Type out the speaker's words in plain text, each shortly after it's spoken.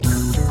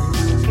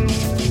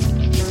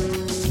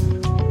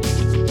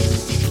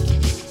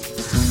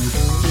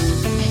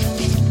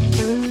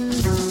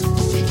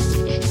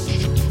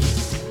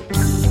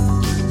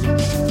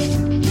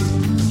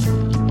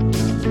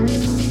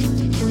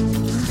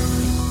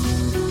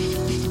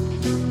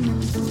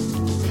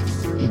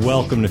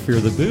Welcome to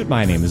Fear the Boot.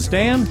 My name is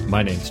Dan.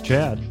 My name's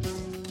Chad.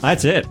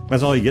 That's it.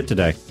 That's all you get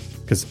today.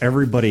 Because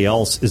everybody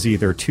else is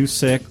either too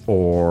sick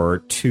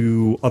or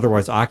too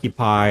otherwise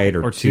occupied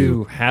or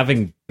too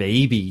having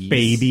babies.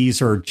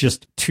 Babies are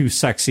just too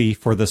sexy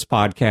for this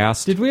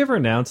podcast. Did we ever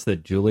announce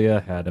that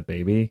Julia had a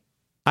baby?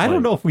 I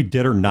don't know if we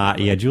did or not.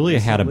 Yeah, Julia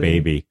had a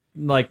baby.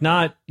 Like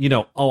not,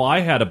 I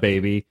had a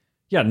baby.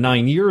 Yeah,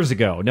 9 years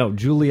ago. No,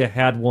 Julia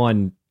had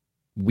one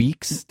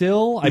weeks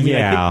still. I mean,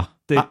 yeah.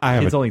 I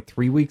think it's only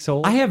 3 weeks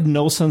old. I have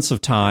no sense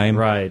of time.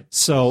 Right.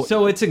 So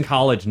it's in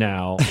college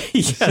now.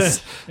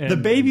 Yes. The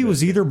baby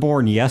was either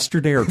born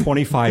yesterday or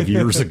 25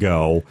 years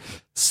ago.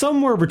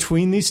 Somewhere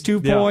between these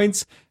 2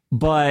 points.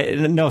 But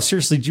no,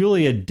 seriously,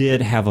 Julia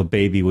did have a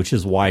baby, which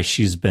is why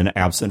she's been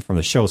absent from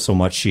the show so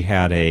much. She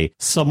had a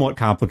somewhat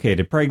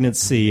complicated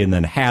pregnancy and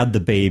then had the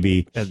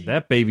baby. And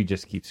that baby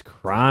just keeps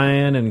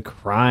crying,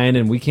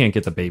 and we can't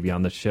get the baby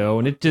on the show.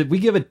 And we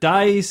give it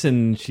dice,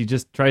 and she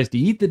just tries to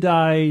eat the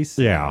dice.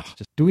 Yeah.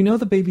 Do we know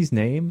the baby's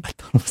name?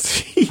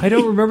 I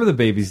don't remember the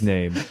baby's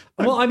name.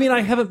 Well, I mean, I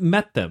haven't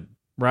met them,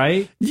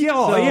 right?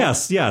 Yeah.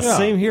 Yes.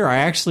 Same here. I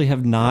actually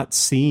have not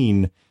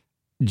seen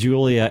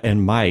Julia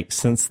and Mike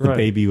since the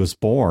baby was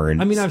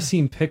born. I mean, I've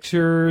seen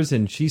pictures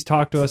and she's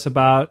talked to us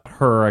about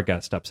her. I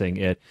gotta stop saying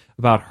it,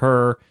 about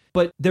her.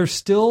 But there's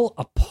still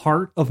a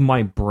part of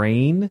my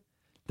brain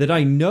that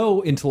I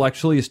know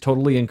intellectually is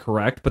totally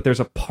incorrect, but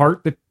there's a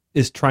part that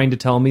is trying to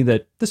tell me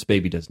that this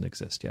baby doesn't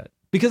exist yet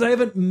because I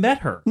haven't met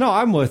her. No,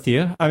 I'm with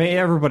you. I mean,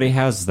 everybody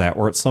has that,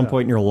 where at some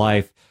point in your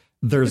life,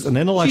 there's an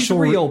intellectual...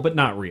 She's real, but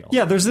not real.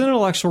 Yeah, there's an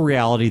intellectual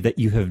reality that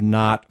you have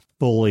not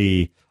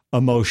fully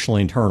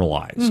emotionally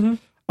internalized. Mm-hmm.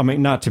 I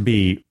mean, not to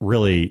be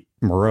really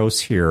morose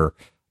here,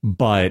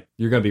 but...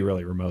 You're going to be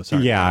really morose,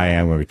 aren't you? Yeah, I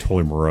am going to be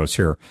totally morose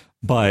here.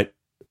 But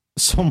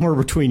somewhere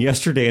between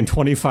yesterday and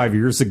 25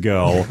 years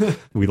ago,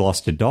 we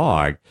lost a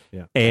dog.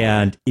 Yeah.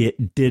 And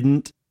it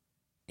didn't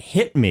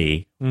hit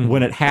me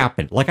when it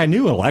happened. Like, I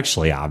knew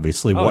intellectually,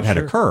 obviously, what had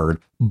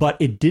occurred, but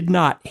it did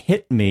not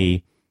hit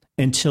me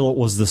until it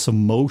was this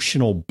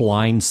emotional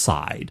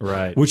blindside.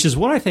 Right. Which is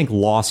when I think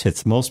loss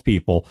hits most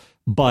people.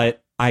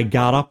 But I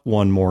got up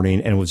one morning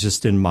and was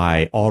just in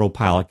my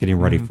autopilot getting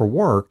ready for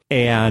work.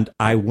 And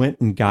I went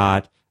and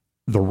got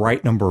the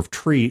right number of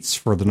treats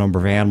for the number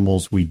of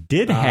animals we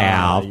did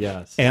have.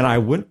 Yes. And I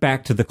went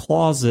back to the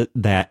closet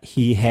that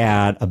he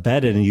had a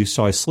bed in and used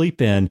to always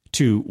sleep in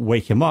to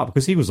wake him up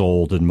because he was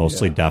old and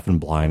mostly deaf and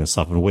blind and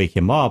stuff, and wake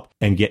him up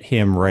and get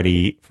him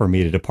ready for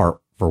me to depart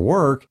for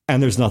work.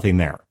 And there's nothing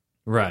there.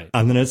 Right.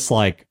 And then it's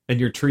like... And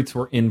your treats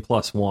were in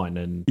 +1.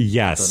 And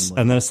yes.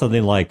 Suddenly... And then it's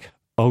something like,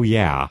 oh,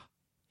 yeah.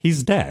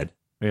 He's dead.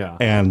 Yeah.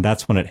 And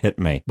that's when it hit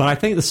me. But I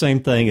think the same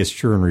thing is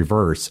true in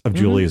reverse of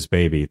Julia's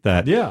baby.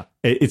 That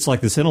it's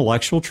like this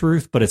intellectual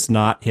truth, but it's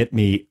not hit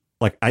me.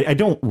 Like, I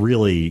don't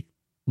really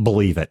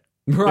believe it.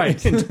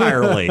 Right.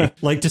 Entirely.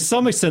 Like, to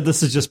some extent,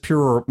 this is just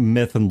pure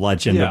myth and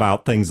legend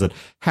about things that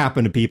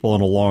happened to people in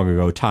a long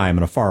ago time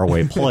in a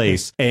faraway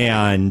place.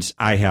 And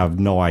I have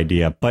no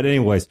idea. But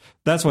anyways,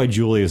 that's why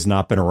Julia has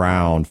not been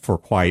around for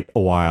quite a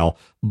while.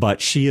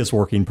 But she is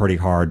working pretty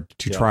hard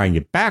to try and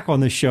get back on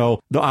the show.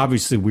 Though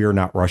obviously we are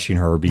not rushing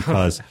her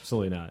because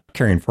absolutely not.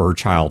 Caring for her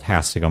child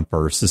has to come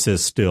first. This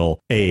is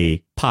still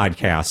a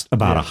podcast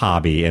about a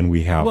hobby, and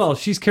we have... Well,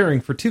 she's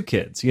caring for 2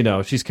 kids.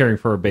 She's caring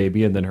for a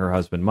baby and then her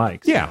husband,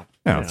 Mike. So,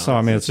 yeah. So,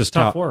 I mean, it's just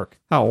tough how work.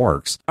 How it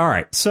works. All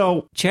right.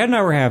 So Chad and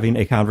I were having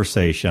a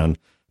conversation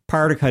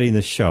prior to cutting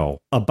the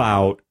show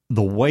about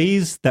the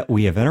ways that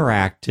we have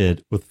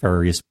interacted with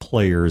various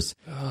players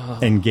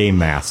and game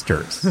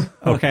masters.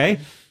 Okay.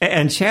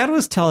 And Chad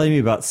was telling me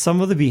about some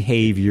of the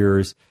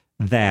behaviors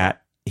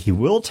that he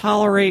will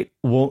tolerate,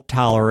 won't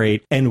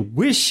tolerate, and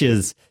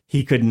wishes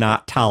he could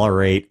not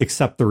tolerate,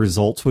 except the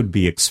results would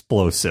be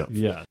explosive.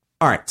 Yeah.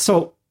 All right.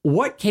 So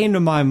what came to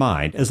my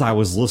mind as I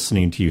was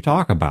listening to you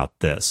talk about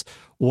this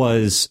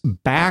was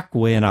back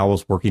when I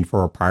was working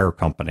for a prior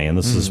company, and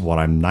this is what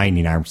I'm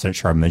 99%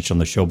 sure I mentioned on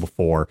the show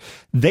before.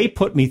 They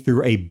put me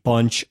through a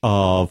bunch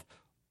of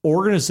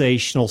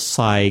organizational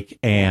psych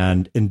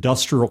and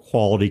industrial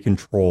quality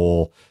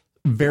control,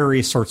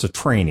 various sorts of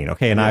training.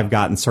 Okay. And I've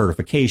gotten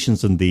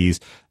certifications in these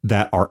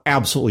that are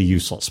absolutely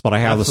useless, but I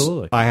have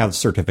the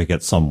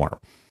certificate somewhere.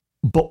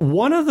 But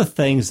one of the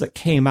things that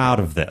came out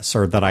of this,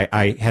 or that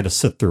I had to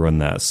sit through in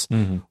this,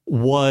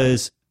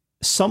 was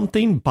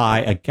something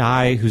by a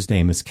guy whose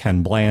name is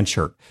Ken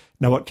Blanchard.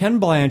 Now, what Ken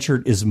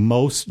Blanchard is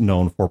most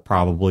known for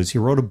probably is he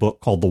wrote a book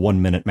called The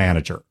 1 Minute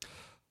Manager.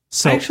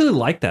 So, I actually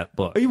like that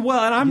book. Well,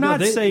 and I'm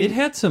not saying... It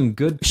had some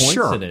good points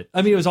in it.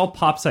 I mean, it was all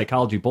pop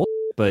psychology bullshit,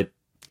 but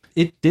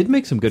it did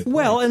make some good points.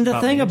 Well, and the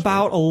thing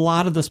about a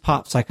lot of this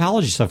pop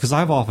psychology stuff, because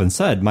I've often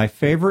said my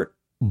favorite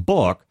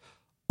book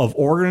of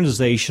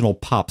organizational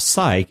pop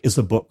psych is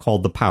a book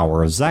called The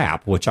Power of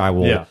Zapp, which I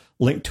will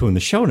link to in the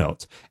show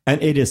notes.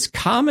 And it is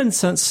common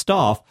sense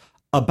stuff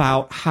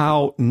about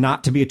how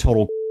not to be a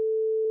total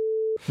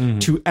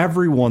to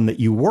everyone that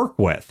you work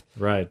with.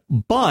 Right.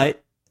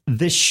 But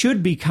this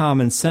should be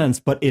common sense,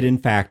 but it in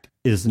fact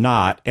is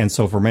not. And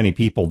so for many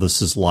people,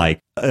 this is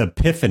like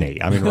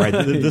epiphany. I mean, right?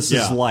 This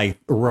is like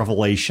a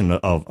revelation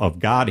of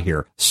God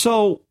here.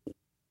 So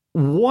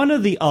one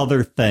of the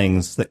other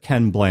things that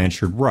Ken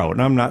Blanchard wrote,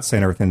 and I'm not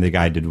saying everything the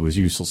guy did was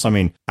useless. I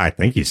mean, I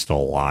think he's still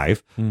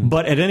alive.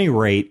 But at any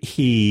rate,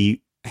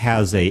 he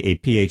has a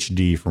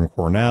PhD from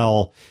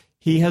Cornell.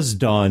 He has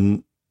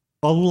done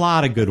a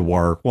lot of good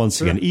work.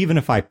 Once again, even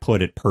if I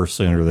put it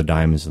personally under the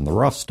diamonds in the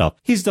rough stuff,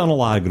 he's done a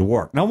lot of good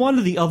work. Now, one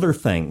of the other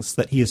things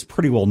that he is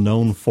pretty well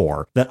known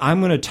for that I'm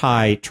going to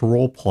tie to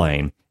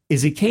role-playing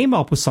is he came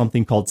up with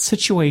something called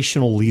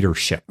situational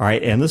leadership. All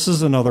right. And this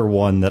is another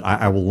one that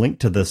I will link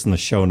to this in the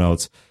show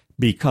notes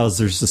because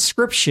there's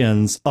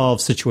descriptions of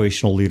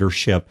situational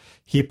leadership.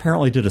 He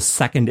apparently did a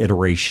second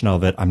iteration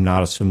of it I'm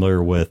not as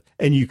familiar with.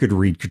 And you could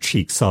read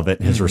critiques of it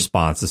and his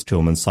responses to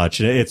them and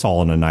such. And it's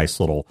all in a nice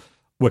little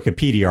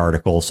Wikipedia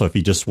article. So if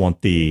you just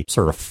want the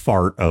sort of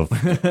fart of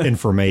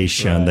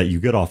information that you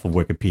get off of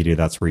Wikipedia,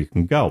 that's where you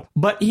can go.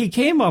 But he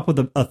came up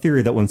with a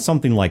theory that went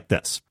something like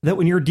this, that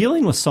when you're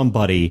dealing with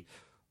somebody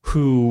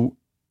who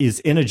is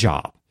in a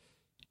job,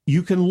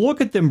 you can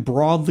look at them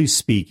broadly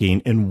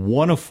speaking in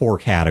one of four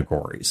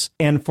categories.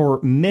 And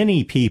for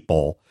many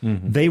people,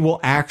 they will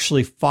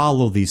actually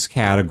follow these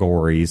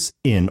categories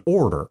in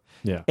order.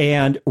 Yeah.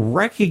 And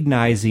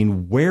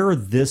recognizing where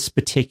this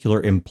particular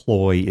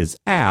employee is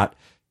at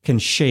can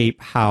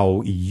shape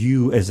how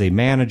you as a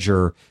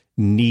manager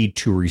need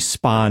to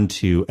respond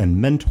to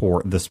and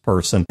mentor this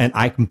person. And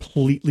I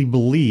completely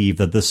believe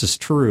that this is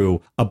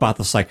true about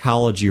the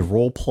psychology of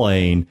role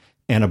playing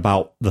and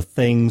about the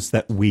things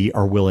that we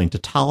are willing to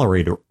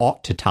tolerate or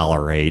ought to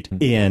tolerate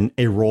in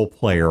a role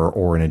player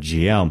or in a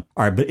GM.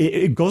 All right, but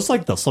it goes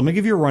like this. Let me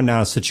give you a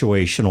rundown of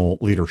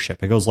situational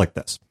leadership. It goes like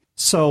this.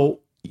 So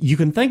you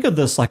can think of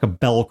this like a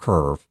bell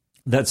curve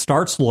that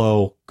starts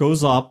low,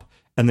 goes up,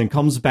 and then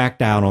comes back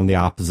down on the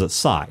opposite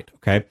side.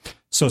 Okay,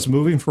 so it's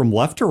moving from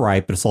left to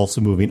right, but it's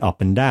also moving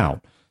up and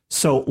down.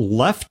 So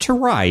left to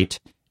right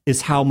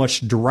is how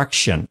much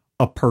direction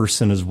a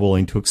person is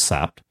willing to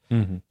accept.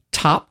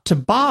 Top to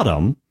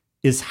bottom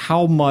is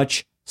how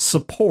much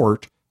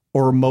support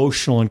or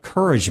emotional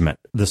encouragement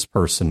this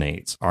person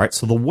needs. All right.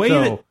 So the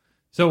way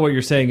so what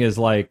you're saying is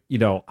like,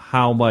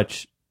 how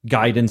much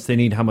guidance they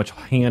need, how much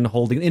hand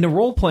holding. In a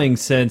role playing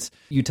sense,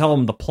 you tell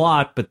them the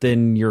plot, but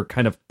then you're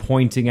kind of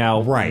pointing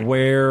out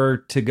where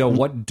to go,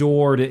 what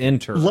door to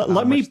enter.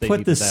 Let me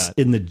put this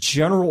in the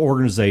general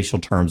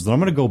organizational terms. Then I'm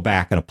going to go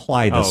back and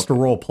apply this to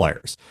role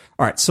players.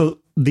 All right. So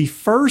the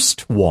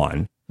first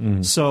one,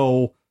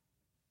 so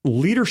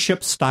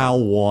leadership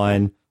style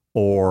 1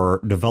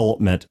 or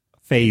development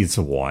phase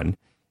 1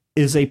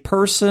 is a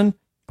person.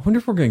 I wonder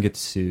if we're going to get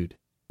sued.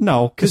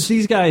 No, because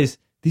these guys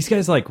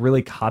like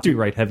really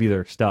copyright heavy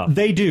their stuff.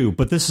 They do,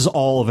 but this is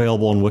all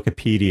available on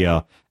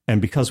Wikipedia.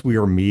 And because we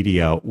are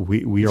media,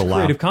 we are allowed.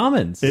 Creative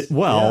Commons.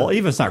 Even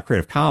if it's not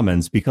Creative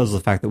Commons, because of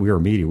the fact that we are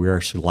media, we are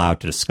actually allowed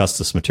to discuss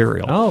this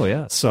material. Oh,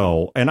 yeah.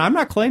 So, and I'm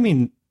not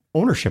claiming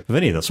ownership of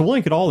any of this. So we'll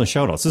link it all in the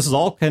show notes. This is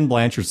all Ken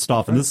Blanchard's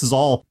stuff, and this is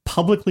all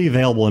publicly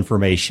available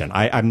information.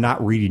 I'm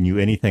not reading you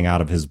anything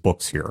out of his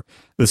books here.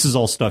 This is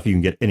all stuff you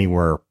can get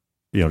anywhere,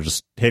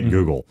 just hit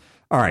Google.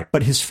 All right.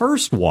 But his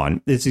first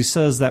one is he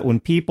says that when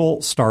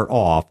people start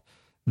off,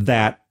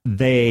 that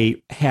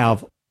they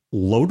have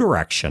low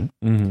direction.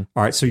 All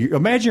right. So you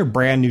imagine you're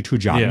brand new to a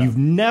job. Yeah. You've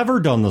never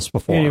done this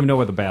before. You don't even know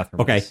where the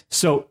bathroom is.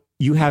 So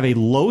you have a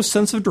low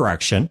sense of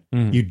direction.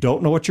 You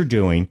don't know what you're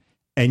doing.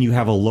 And you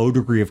have a low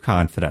degree of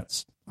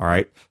confidence. All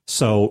right.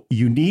 So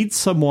you need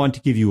someone to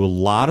give you a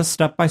lot of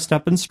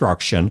step-by-step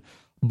instruction.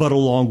 But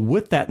along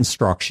with that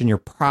instruction, you're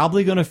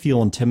probably going to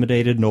feel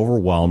intimidated and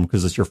overwhelmed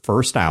because it's your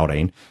first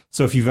outing.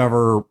 So if you've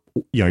ever,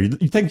 you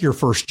think your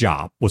first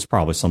job was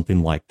probably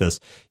something like this.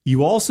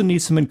 You also need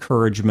some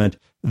encouragement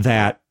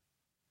that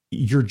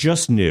you're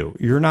just new.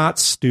 You're not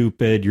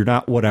stupid. You're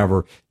not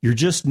whatever. You're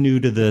just new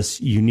to this.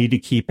 You need to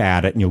keep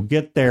at it and you'll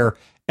get there.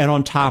 And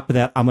on top of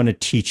that, I'm going to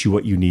teach you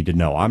what you need to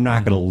know. I'm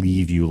not going to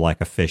leave you like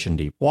a fish in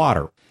deep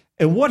water.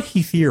 And what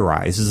he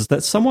theorizes is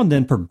that someone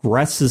then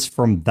progresses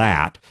from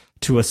that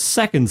to a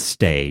second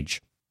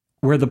stage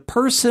where the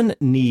person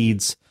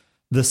needs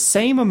the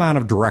same amount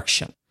of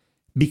direction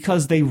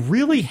because they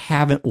really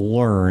haven't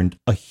learned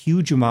a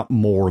huge amount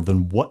more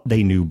than what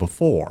they knew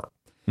before.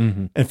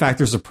 In fact,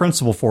 there's a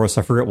principle for us.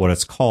 I forget what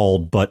it's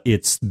called, but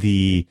it's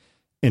the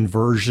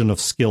inversion of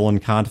skill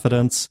and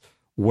confidence,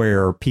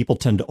 where people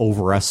tend to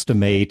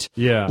overestimate.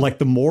 Yeah. Like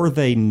the more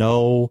they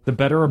know, the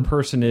better a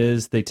person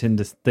is, they tend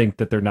to think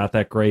that they're not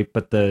that great,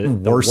 but the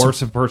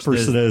worse a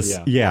person is.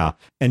 Yeah.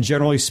 And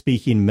generally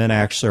speaking, men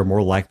actually are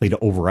more likely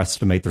to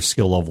overestimate their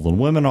skill level than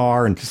women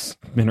are. And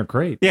men are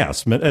great.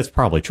 Yes, that's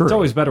probably true. It's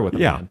always better with a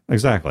man.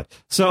 Exactly.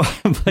 So,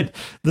 but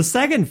the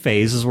second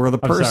phase is where the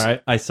person.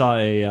 I'm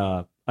sorry,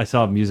 I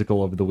saw a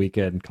musical over the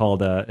weekend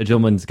called A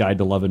Gentleman's Guide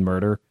to Love and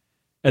Murder.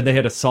 And they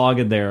had a song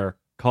in there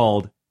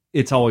called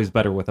It's Always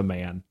Better with a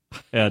Man.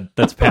 And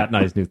that's Pat and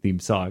I's new theme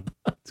song.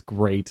 It's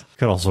great.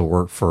 Could also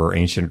work for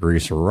ancient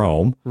Greece or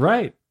Rome.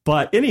 Right.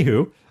 But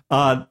anywho,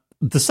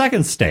 the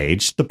second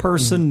stage, the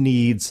person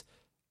needs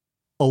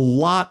a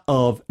lot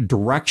of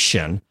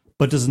direction,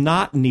 but does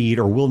not need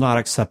or will not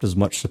accept as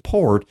much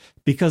support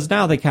because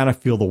now they kind of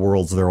feel the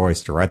world's their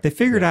oyster, right? They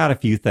figured out a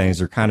few things.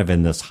 They're kind of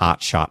in this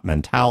hot shot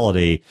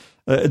mentality.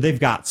 They've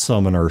got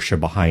some inertia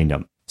behind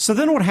them. So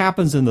then what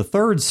happens in the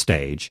third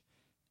stage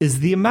is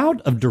the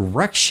amount of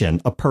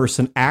direction a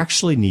person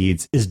actually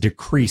needs is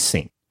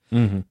decreasing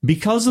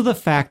because of the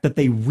fact that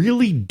they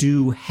really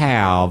do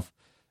have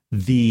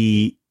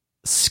the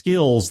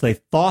skills they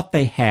thought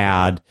they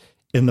had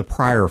in the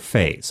prior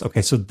phase.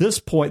 Okay, so at this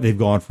point, they've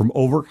gone from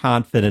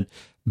overconfident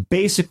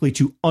basically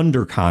to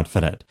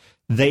underconfident.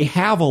 They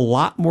have a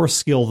lot more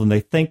skill than they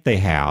think they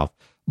have,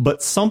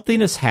 but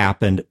something has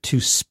happened to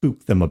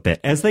spook them a bit.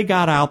 As they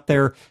got out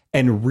there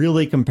and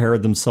really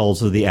compared themselves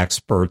to the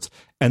experts,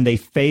 and they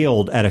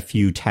failed at a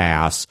few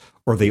tasks,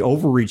 or they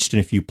overreached in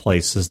a few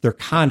places, their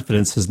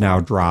confidence has now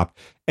dropped.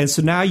 And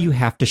so now you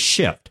have to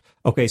shift.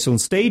 Okay, so in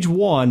stage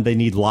 1, they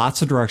need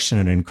lots of direction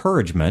and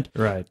encouragement.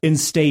 Right. In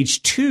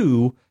stage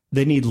 2,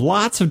 they need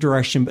lots of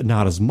direction, but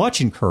not as much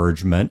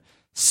encouragement.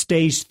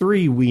 Stage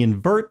 3, we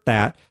invert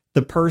that.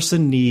 The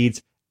person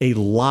needs a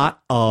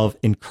lot of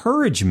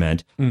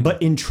encouragement,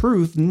 but in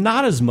truth,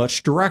 not as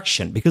much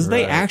direction because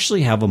they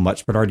actually have a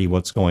much better idea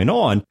what's going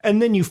on.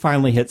 And then you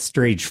finally hit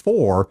stage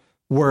 4,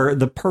 where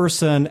the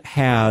person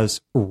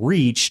has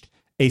reached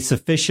a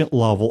sufficient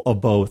level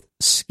of both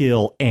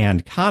skill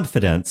and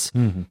confidence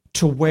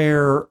to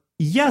where,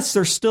 yes,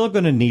 they're still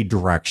going to need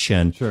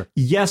direction. Sure.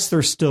 Yes,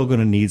 they're still going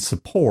to need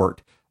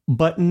support.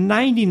 But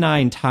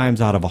 99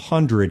 times out of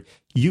 100,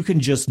 you can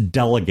just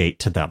delegate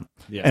to them.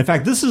 Yeah. In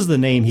fact, this is the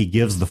name he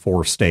gives the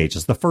 4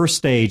 stages. The first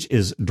stage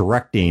is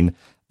directing.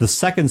 The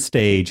second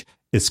stage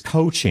is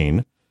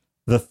coaching.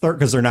 The third,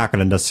 because they're not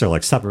going to necessarily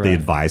accept the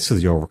advice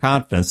because you're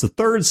overconfidence. The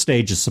third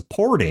stage is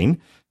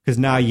supporting, because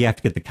now you have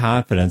to get the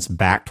confidence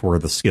back to where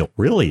the skill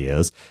really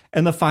is.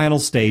 And the final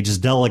stage is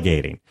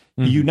delegating.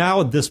 You now,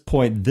 at this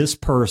point, this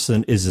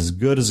person is as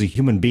good as a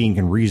human being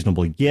can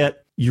reasonably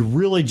get. You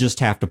really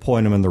just have to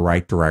point them in the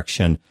right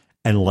direction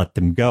and let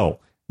them go.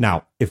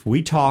 Now, if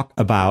we talk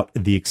about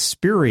the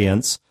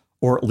experience,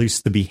 or at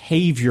least the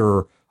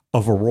behavior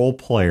of a role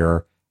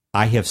player,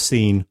 I have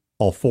seen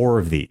all 4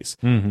 of these.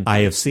 I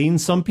have seen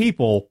some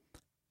people.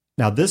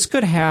 Now, this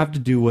could have to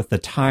do with the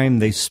time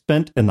they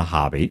spent in the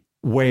hobby,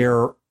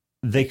 where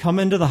they come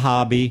into the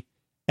hobby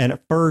and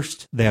at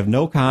first they have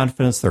no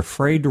confidence. They're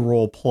afraid to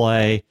role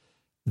play.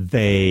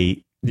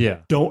 They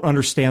don't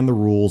understand the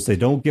rules. They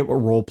don't get what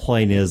role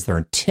playing is. They're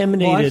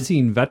intimidated. Well, I've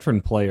seen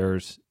veteran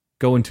players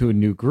go into a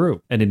new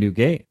group and a new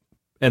game,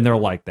 and they're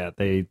like that.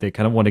 They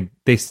kind of want to.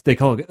 They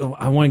call it. Oh,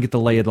 I want to get the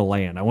lay of the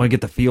land. I want to get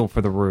the feel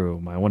for the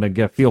room. I want to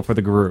get a feel for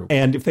the group.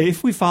 And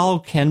if we follow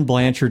Ken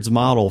Blanchard's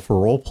model for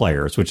role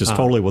players, which is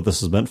totally what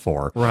this is meant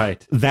for,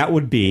 right? That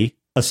would be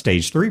a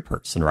stage 3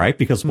 person, right?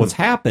 Because what's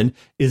happened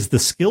is the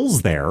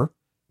skill's there,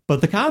 but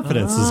the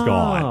confidence is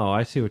gone. Oh,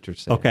 I see what you're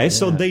saying. Okay,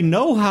 so they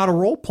know how to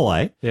role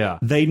play. Yeah.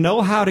 They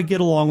know how to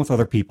get along with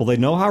other people. They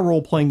know how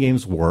role-playing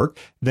games work.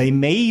 They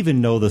may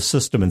even know the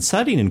system and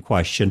setting in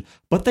question,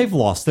 but they've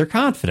lost their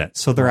confidence.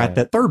 So they're at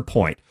that third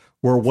point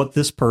where what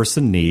this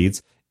person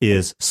needs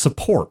is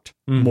support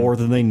more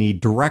than they need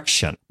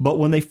direction. But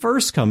when they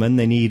first come in,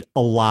 they need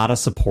a lot of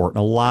support and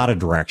a lot of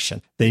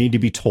direction. They need to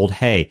be told,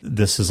 hey,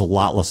 this is a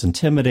lot less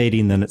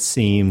intimidating than it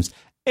seems.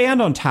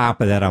 And on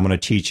top of that, I'm going to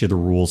teach you the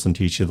rules and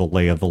teach you the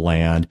lay of the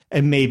land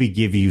and maybe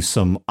give you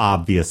some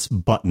obvious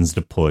buttons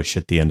to push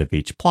at the end of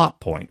each plot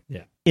point.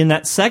 Yeah. In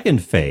that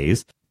second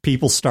phase,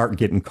 people start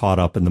getting caught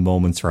up in the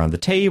moments around the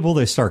table.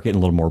 They start getting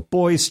a little more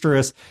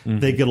boisterous.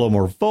 They get a little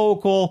more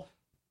vocal,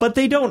 but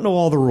they don't know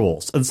all the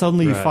rules. And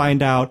suddenly you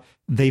find out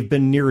they've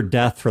been near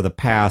death for the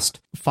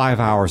past 5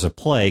 hours of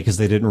play because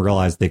they didn't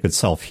realize they could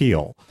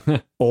self-heal.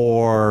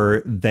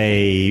 Or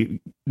they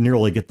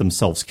nearly get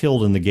themselves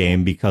killed in the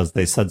game because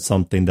they said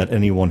something that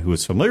anyone who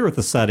is familiar with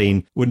the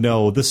setting would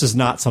know this is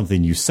not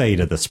something you say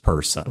to this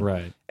person.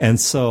 Right. And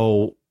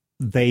so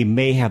they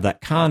may have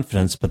that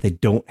confidence, but they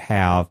don't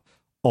have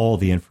all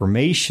the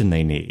information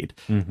they need.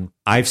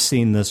 I've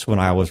seen this when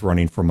I was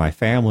running for my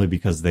family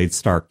because they'd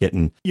start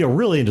getting,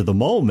 really into the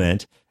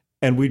moment,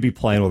 and we'd be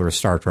playing whether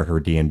Star Trek or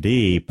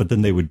D&D, but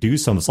then they would do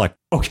something. It's like,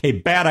 okay,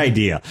 bad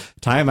idea.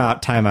 Time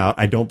out.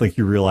 I don't think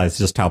you realize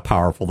just how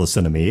powerful this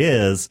enemy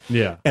is.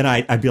 Yeah. And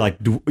I'd be like,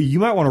 you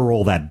might want to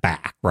roll that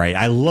back, right?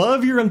 I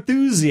love your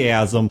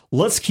enthusiasm.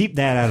 Let's keep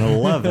that at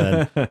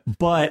 11,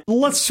 but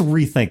let's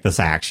rethink this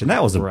action.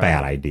 That was a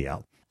bad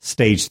idea.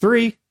 Stage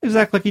 3,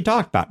 exactly like you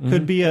talked about.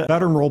 Could be a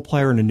veteran role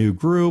player in a new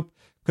group.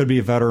 Could be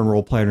a veteran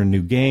role player in a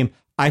new game.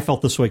 I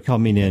felt this way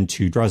coming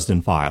into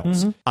Dresden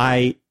Files.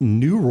 I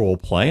knew role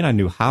play and I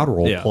knew how to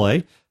role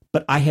play,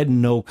 but I had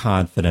no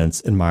confidence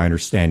in my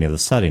understanding of the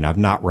setting. I've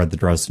not read the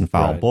Dresden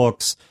File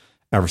books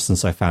ever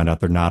since I found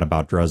out they're not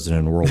about Dresden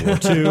in World War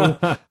II.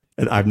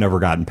 I've never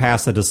gotten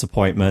past the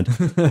disappointment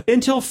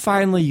until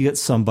finally you get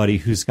somebody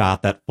who's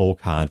got that full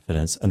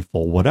confidence and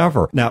full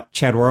whatever. Now,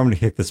 Chad, where I'm going to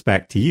kick this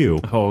back to you.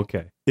 Oh,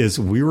 okay. Is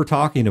we were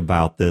talking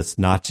about this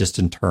not just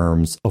in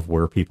terms of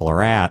where people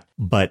are at,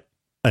 but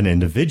an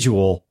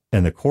individual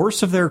in the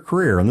course of their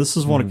career, and this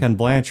is one of Ken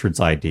Blanchard's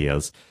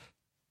ideas,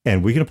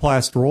 and we can apply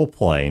this to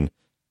role-playing,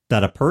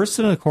 that a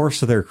person in the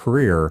course of their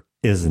career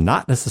is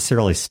not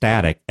necessarily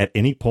static at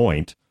any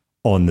point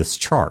on this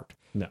chart.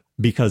 No.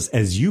 Because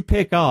as you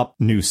pick up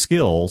new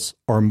skills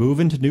or move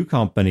into new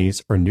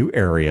companies or new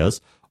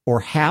areas or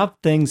have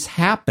things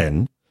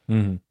happen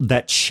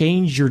that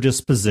change your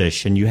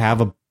disposition, you have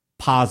a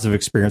positive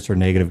experience or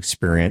negative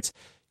experience,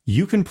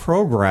 you can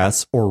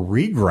progress or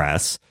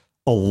regress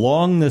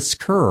along this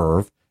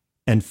curve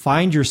and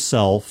find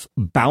yourself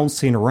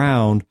bouncing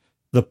around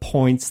the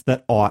points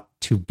that ought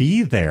to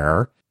be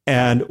there.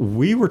 And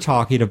we were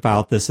talking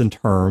about this in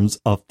terms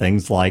of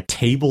things like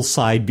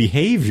tableside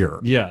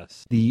behavior.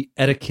 Yes. The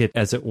etiquette,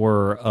 as it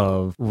were,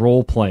 of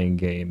role-playing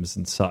games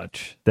and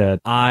such, that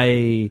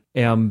I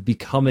am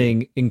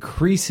becoming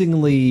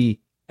increasingly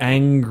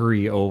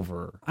angry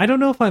over. I don't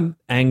know if I'm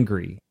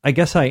angry. I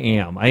guess I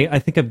am. I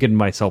think I'm getting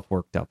myself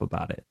worked up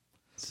about it.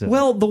 So.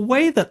 Well, the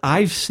way that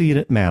I've seen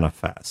it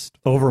manifest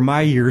over my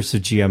years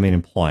of GMing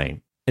and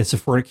playing is,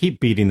 if we're going to keep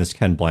beating this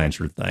Ken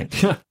Blanchard thing,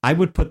 I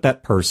would put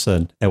that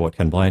person at what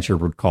Ken Blanchard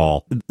would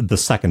call the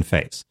second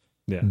phase.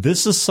 Yeah.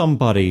 This is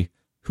somebody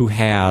who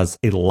has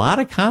a lot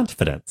of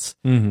confidence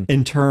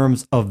in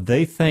terms of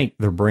they think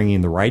they're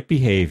bringing the right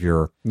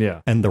behavior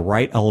and the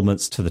right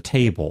elements to the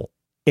table.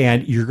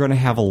 And you're going to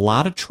have a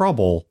lot of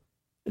trouble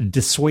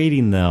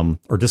dissuading them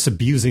or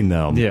disabusing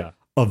them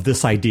of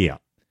this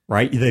idea,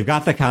 right? They've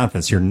got the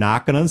confidence. You're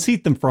not going to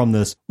unseat them from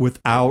this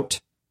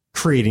without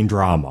creating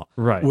drama,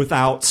 right?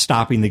 Without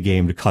stopping the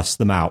game to cuss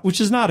them out,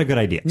 which is not a good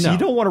idea. So you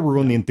don't want to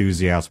ruin the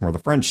enthusiasm or the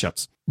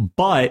friendships.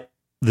 But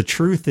the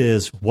truth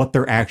is, what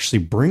they're actually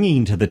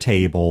bringing to the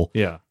table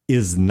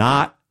is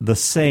not the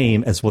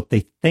same as what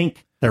they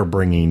think they're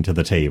bringing to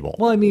the table.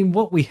 Well, I mean,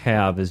 what we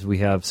have is we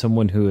have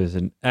someone who is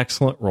an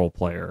excellent role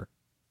player,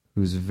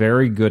 who's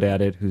very good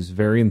at it, who's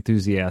very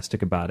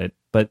enthusiastic about it,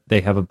 but they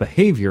have a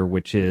behavior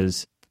which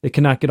is they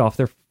cannot get off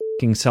their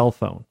fucking cell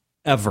phone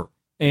ever.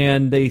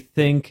 And they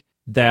think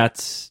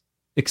that's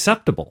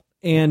acceptable.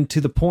 And to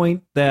the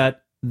point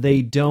that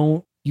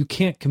you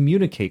can't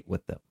communicate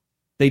with them.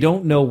 They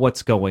don't know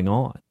what's going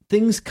on.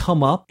 Things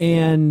come up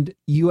and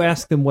you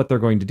ask them what they're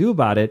going to do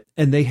about it,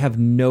 and they have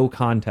no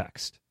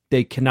context.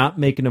 They cannot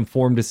make an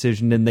informed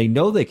decision, and they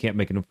know they can't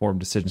make an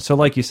informed decision. So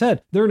like you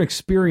said, they're an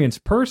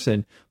experienced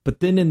person, but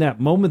then in that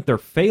moment they're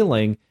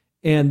failing,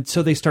 and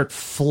so they start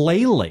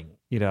flailing.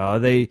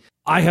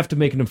 I have to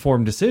make an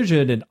informed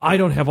decision, and I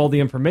don't have all the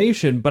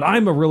information, but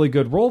I'm a really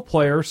good role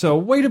player, so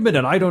wait a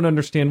minute, I don't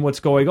understand what's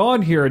going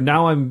on here, and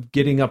now I'm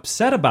getting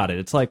upset about it.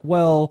 It's like,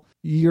 well,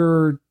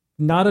 you're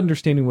not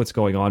understanding what's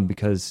going on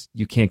because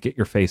you can't get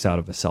your face out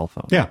of a cell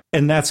phone. Yeah,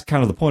 and that's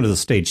kind of the point of the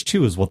stage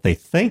two, is what they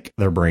think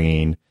they're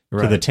bringing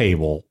to the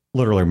table,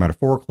 literally or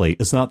metaphorically,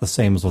 is not the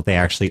same as what they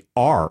actually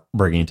are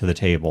bringing to the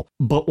table.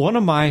 But one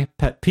of my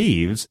pet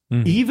peeves,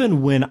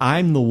 even when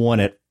I'm the one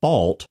at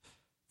fault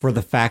for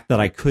the fact that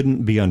I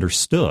couldn't be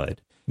understood,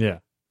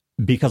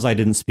 because I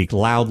didn't speak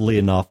loudly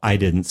enough, I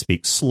didn't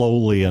speak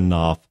slowly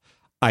enough,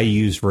 I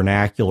used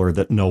vernacular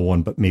that no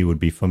one but me would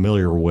be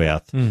familiar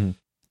with.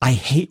 I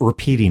hate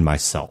repeating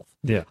myself.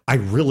 Yeah, I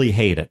really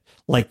hate it.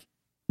 Like,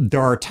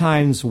 there are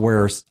times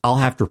where I'll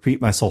have to repeat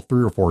myself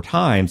 3 or 4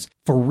 times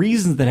for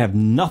reasons that have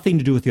nothing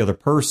to do with the other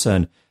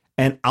person.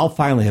 And I'll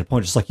finally hit a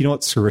point just like, you know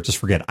what, screw it, just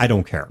forget it. I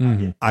don't care.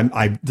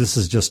 This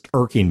is just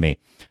irking me.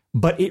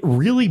 But it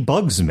really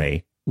bugs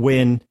me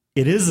when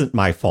it isn't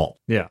my fault.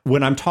 Yeah.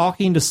 When I'm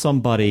talking to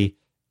somebody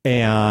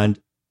and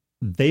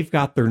they've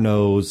got their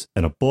nose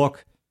in a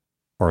book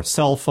or a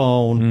cell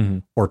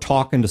phone or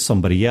talking to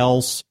somebody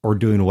else or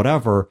doing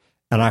whatever,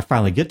 and I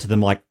finally get to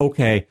them like,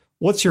 okay,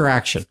 what's your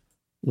action?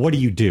 What do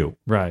you do?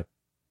 Right.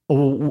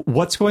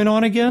 What's going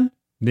on again?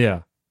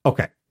 Yeah.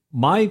 Okay.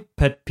 My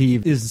pet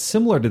peeve is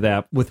similar to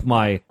that with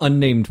my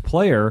unnamed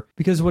player,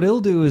 because what he'll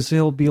do is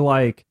he'll be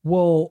like,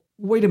 well,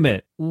 wait a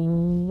minute.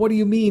 What do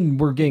you mean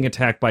we're getting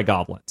attacked by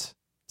goblins?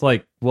 It's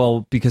like,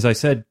 well, because I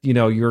said,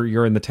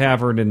 you're in the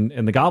tavern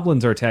and the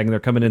goblins are attacking. They're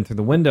coming in through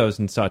the windows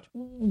and such.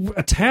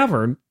 A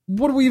tavern?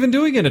 What are we even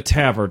doing in a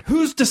tavern?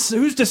 Whose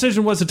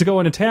decision was it to go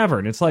in a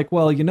tavern? It's like,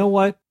 well, you know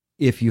what?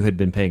 If you had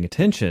been paying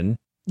attention,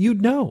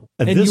 you'd know.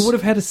 And you would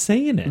have had a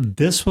say in it.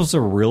 This was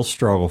a real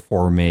struggle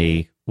for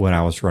me when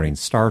I was running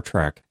Star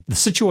Trek. The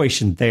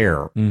situation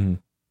there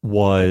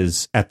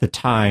was, at the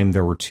time,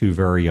 there were 2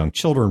 very young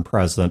children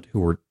present who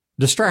were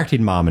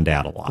distracting mom and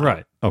dad a lot.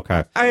 Right.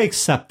 Okay. I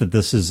accept that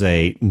this is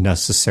a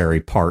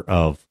necessary part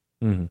of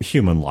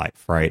human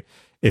life, right?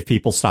 If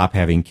people stop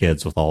having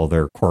kids with all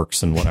their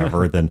quirks and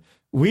whatever, then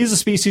we as a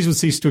species would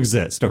cease to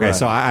exist. Okay. Right.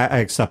 So I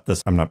accept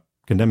this. I'm not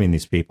condemning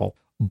these people.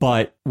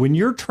 But when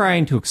you're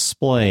trying to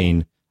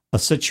explain a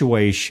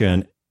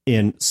situation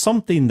in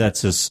something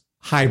that's as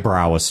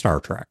highbrow as Star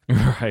Trek,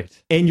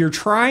 right, and you're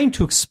trying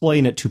to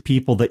explain it to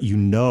people that you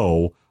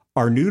know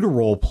are new to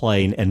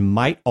role-playing and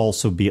might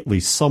also be at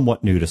least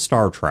somewhat new to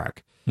Star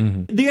Trek,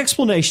 the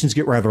explanations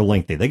get rather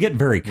lengthy. They get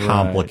very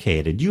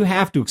complicated. Right. You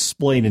have to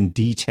explain in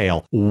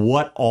detail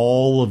what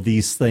all of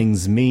these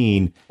things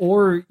mean.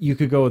 Or you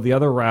could go the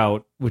other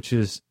route, which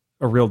is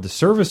a real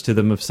disservice to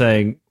them of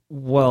saying,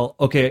 well,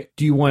 okay,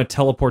 do you want to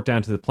teleport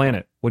down to the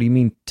planet? What do you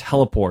mean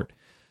teleport?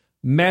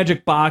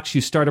 Magic box,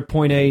 you start at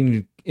point A and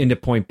you into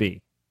point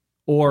B.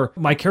 Or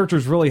my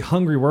character's really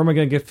hungry, where am I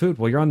going to get food?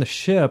 Well, you're on the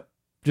ship,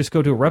 just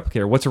go to a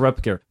replicator. What's a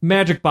replicator?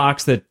 Magic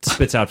box that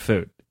spits out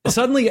food.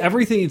 Suddenly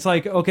everything, it's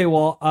like, okay,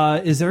 well,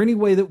 is there any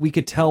way that we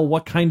could tell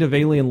what kind of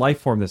alien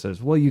life form this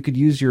is? Well, you could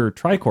use your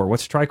tricore.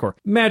 What's tricore?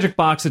 Magic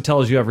box that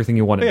tells you everything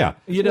you want to know.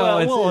 You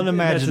know, and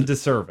imagine, that's a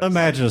disservice.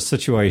 Imagine a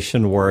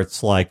situation where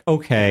it's like,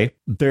 okay,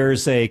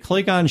 there's a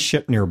Klingon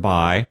ship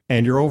nearby,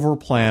 and you're over a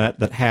planet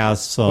that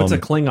has some... What's a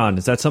Klingon?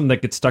 Is that something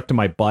that gets stuck to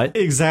my butt?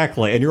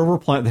 Exactly, and you're over a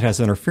planet that has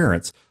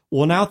interference.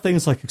 Well, now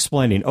things like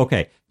explaining,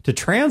 okay, to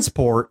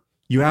transport,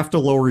 you have to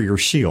lower your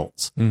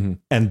shields. Mm-hmm.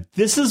 And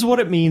this is what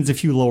it means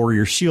if you lower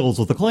your shields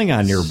with a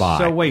Klingon nearby.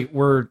 So wait,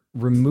 we're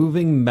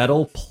removing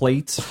metal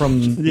plates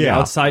from the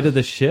outside of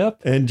the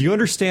ship? And do you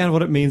understand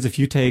what it means if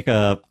you take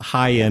a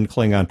high-end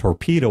Klingon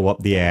torpedo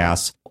up the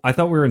ass? I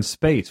thought we were in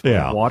space.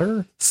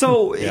 Water?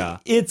 So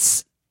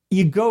it's,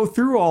 you go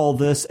through all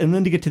this, and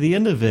then to get to the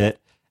end of it,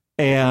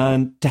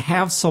 and to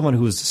have someone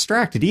who is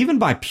distracted, even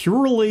by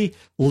purely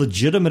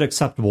legitimate,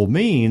 acceptable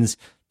means,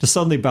 to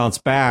suddenly bounce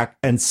back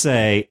and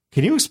say,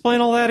 can you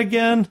explain all that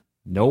again?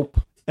 Nope.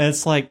 And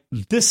it's like,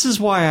 this is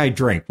why I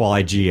drink while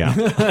I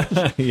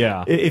GM.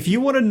 Yeah. If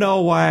you want to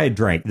know why I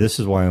drink, this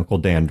is why Uncle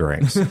Dan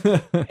drinks.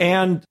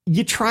 And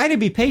you try to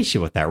be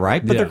patient with that,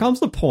 right? But there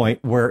comes the point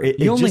where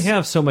you only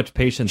have so much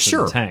patience in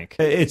the tank.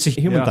 It's a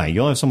human thing.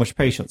 You only have so much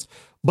patience.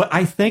 But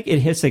I think it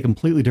hits a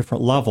completely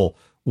different level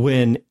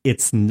when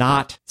it's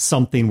not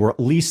something where, at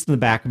least in the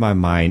back of my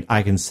mind,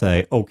 I can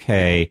say,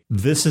 okay,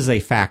 this is a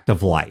fact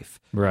of life.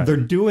 Right. They're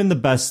doing the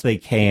best they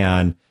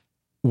can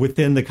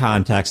within the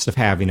context of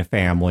having a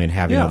family and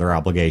having other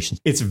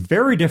obligations. It's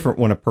very different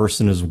when a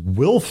person is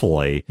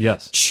willfully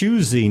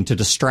choosing to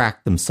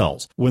distract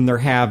themselves, when they're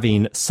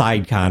having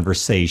side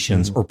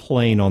conversations or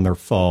playing on their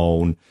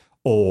phone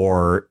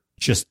or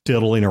just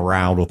diddling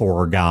around with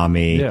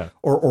origami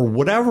or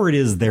whatever it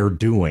is they're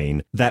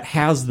doing that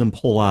has them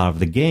pull out of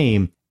the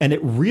game. And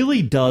it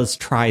really does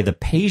try the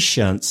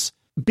patience,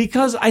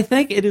 because I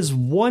think it is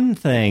one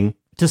thing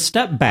to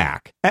step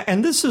back.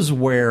 And this is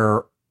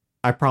where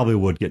I probably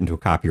would get into a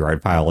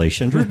copyright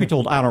violation. Truth be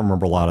told, I don't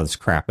remember a lot of this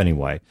crap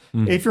anyway.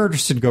 If you're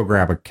interested, go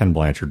grab a Ken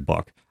Blanchard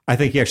book. I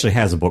think he actually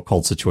has a book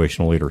called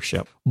Situational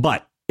Leadership.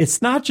 But it's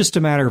not just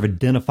a matter of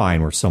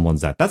identifying where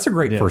someone's at. That's a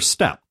great first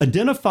step.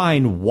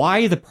 Identifying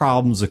why the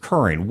problem's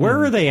occurring.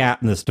 Where are they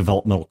at in this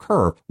developmental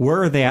curve?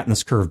 Where are they at in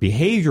this curve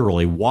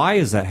behaviorally? Why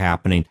is that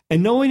happening?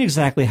 And knowing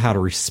exactly how to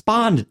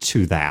respond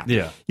to that.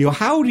 You know,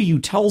 how do you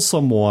tell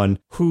someone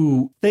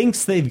who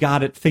thinks they've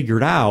got it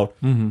figured out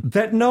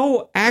that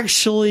no,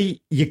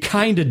 actually, you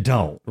kind of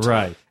don't.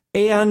 Right.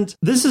 And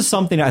this is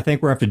something I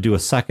think we're going to have to do a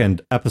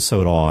second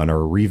episode on,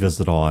 or a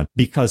revisit on,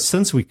 because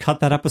since we cut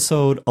that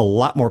episode, a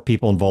lot more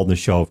people involved in the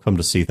show have come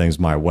to see things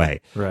my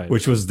way,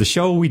 which was the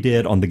show we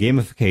did on the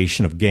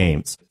gamification of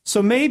games.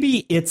 So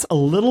maybe it's a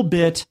little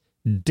bit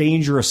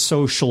dangerous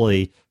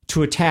socially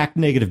to attack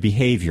negative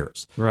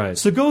behaviors.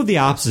 So go the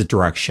opposite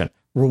direction.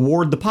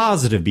 Reward the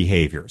positive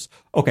behaviors.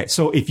 Okay,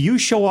 so if you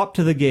show up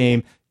to the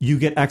game, you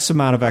get X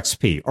amount of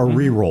XP or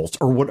rerolls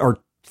or what are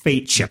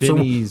fate chips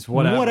Bennies,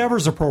 or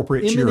whatever's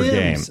appropriate to your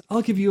game.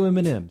 I'll give you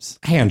M&Ms.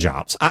 Hand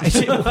jobs.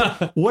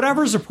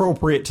 Whatever's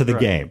appropriate to the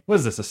game. What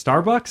is this, a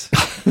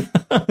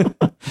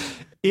Starbucks?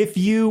 If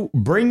you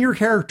bring your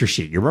character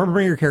sheet, you remember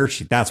bring your character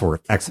sheet, that's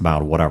worth X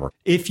amount of whatever.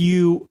 If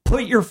you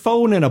put your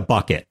phone in a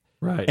bucket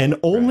and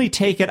only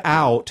take it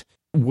out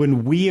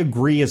when we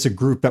agree as a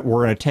group that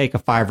we're going to take a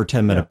 5 or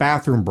 10 minute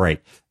bathroom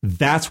break,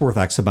 that's worth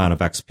X amount of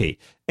XP.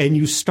 And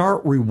you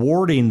start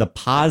rewarding the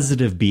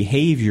positive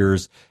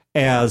behaviors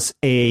as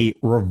a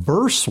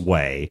reverse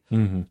way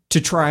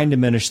to try and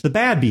diminish the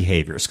bad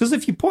behaviors. Because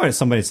if you point at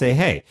somebody and say,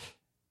 hey,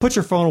 put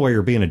your phone away,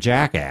 you're being a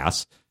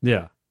jackass,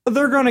 they're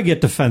going to get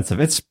defensive.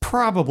 It's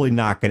probably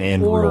not going to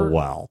end real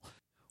well.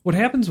 What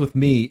happens with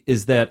me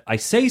is that I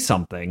say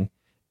something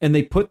and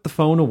they put the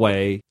phone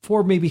away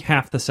for maybe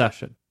half the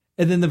session.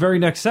 And then the very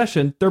next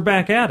session, they're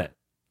back at it.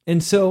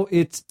 And so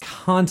it's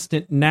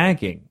constant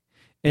nagging.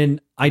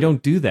 And I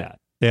don't do that.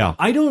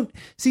 I don't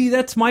see,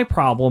 that's my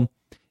problem.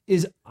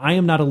 Is I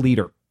am not a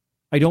leader.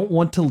 I don't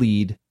want to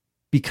lead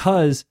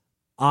because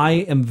I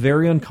am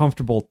very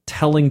uncomfortable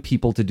telling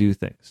people to do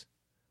things,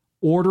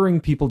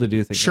 ordering people to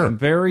do things. Sure.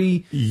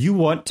 You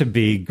want to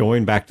be,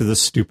 going back to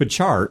this stupid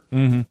chart,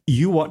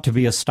 you want to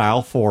be a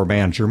style 4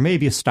 manager,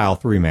 maybe a style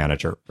 3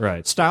 manager.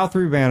 Style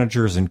 3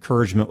 manager is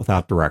encouragement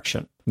without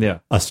direction.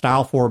 A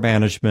style 4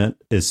 management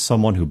is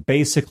someone who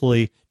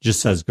basically just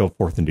says, go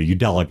forth and do. You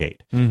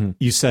delegate.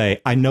 You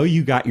say, I know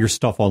you got your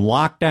stuff on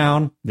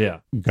lockdown.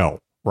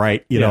 Go.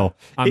 Right? You know,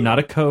 I'm not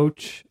a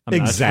coach. I'm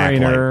not a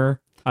trainer.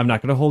 I'm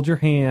not going to hold your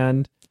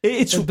hand.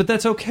 But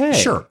that's okay.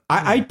 Sure.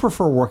 I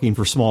prefer working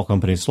for small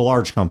companies to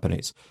large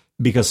companies,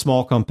 because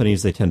small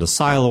companies, they tend to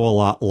silo a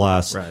lot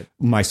less.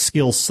 My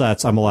skill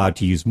sets, I'm allowed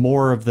to use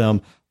more of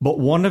them. But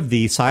one of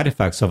the side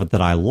effects of it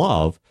that I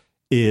love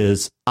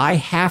is I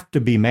have to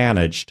be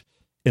managed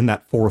in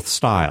that fourth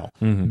style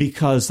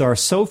because there are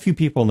so few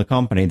people in the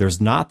company. There's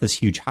not this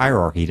huge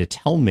hierarchy to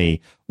tell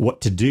me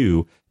what to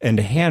do and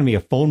to hand me a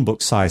phone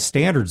book size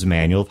standards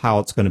manual of how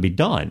it's going to be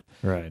done.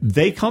 Right.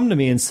 They come to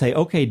me and say,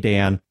 okay,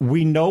 Dan,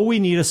 we know we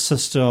need a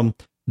system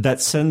that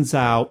sends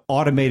out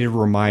automated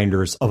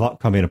reminders of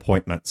upcoming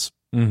appointments.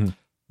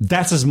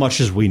 That's as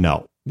much as we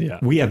know. Yeah.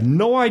 We have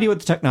no idea what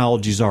the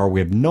technologies are.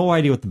 We have no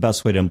idea what the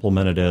best way to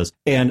implement it is.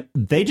 And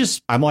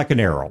I'm like an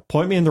arrow,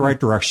 point me in the right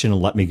direction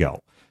and let me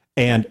go.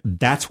 And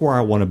that's where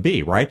I want to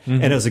be, right?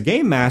 And as a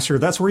game master,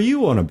 that's where you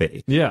want to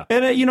be. Yeah.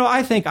 And,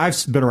 I think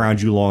I've been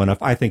around you long enough.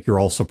 I think you're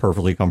also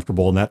perfectly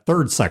comfortable in that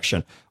third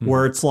section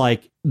where it's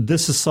like,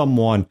 this is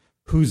someone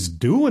who's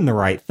doing the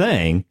right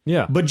thing,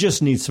 but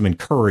just needs some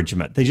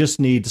encouragement. They just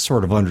need to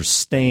sort of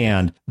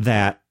understand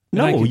that,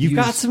 no, you've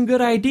got some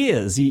good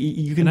ideas.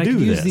 You can do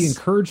this. Use the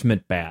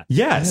encouragement bat.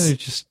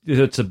 Yes.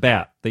 It's a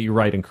bat that you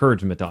write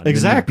encouragement on.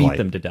 Exactly. And you beat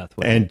them to death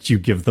with. And you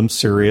give them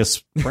serious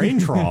brain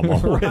trauma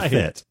with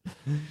it.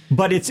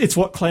 But it's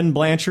what Clem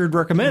Blanchard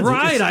recommends.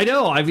 Right, I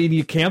know. I mean,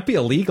 you can't be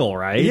illegal,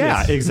 right?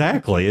 Yeah,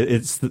 exactly.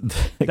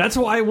 That's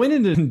why I went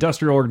into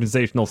industrial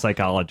organizational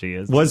psychology.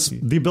 Was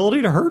the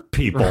ability to hurt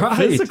people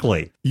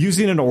physically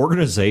using an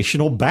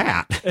organizational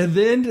bat. And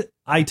then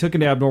I took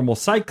an abnormal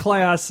psych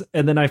class,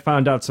 and then I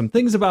found out some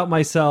things about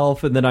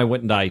myself, and then I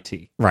went into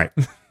IT. Right.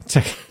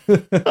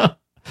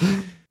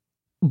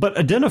 But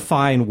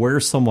identifying where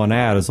someone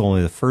at is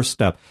only the first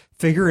step.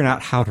 Figuring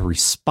out how to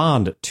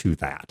respond to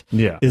that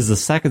is the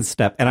second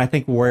step. And I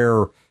think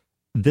where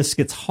this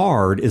gets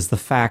hard is the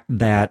fact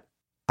that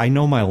I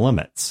know my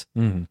limits.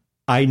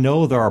 I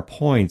know there are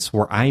points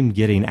where I'm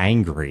getting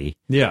angry.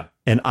 Yeah.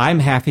 And I'm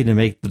having to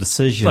make the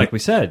decision. Like we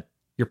said,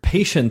 your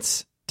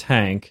patience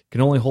tank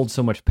can only hold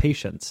so much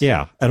patience.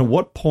 Yeah. And at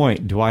what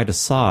point do I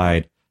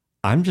decide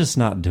I'm just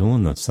not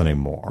doing this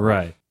anymore?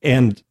 Right.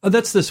 And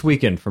that's this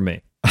weekend for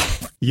me.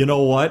 You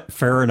know what?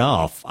 Fair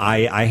enough.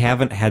 I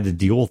haven't had to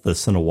deal with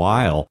this in a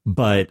while,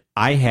 but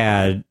I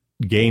had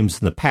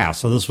games in the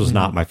past. So this was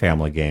not my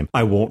family game.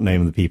 I won't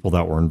name the people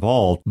that were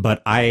involved,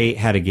 but I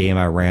had a game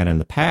I ran in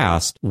the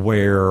past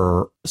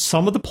where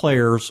some of the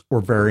players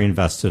were very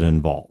invested and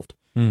involved.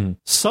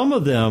 Some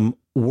of them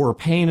were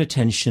paying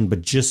attention,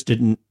 but just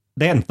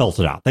they hadn't felt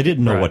it out. They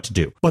didn't know what to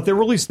do, but they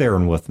were at least there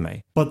and with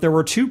me. But there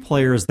were two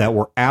players that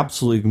were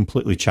absolutely,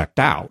 completely checked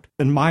out.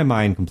 In my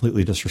mind,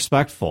 completely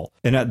disrespectful.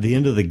 And at the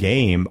end of the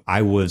game,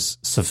 I was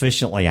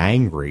sufficiently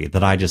angry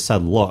that I just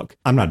said, look,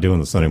 I'm not doing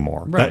this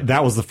anymore. Right.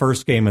 That was the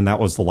first game and that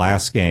was the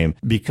last game.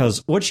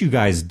 Because what you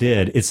guys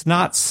did, it's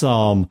not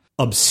some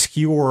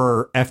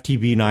obscure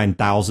FTB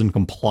 9000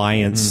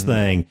 compliance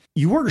thing.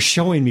 You weren't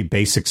showing me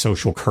basic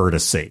social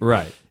courtesy.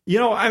 Right.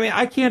 I mean,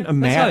 I can't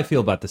imagine. That's how I feel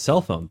about the cell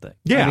phone thing.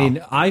 Yeah. I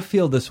mean, I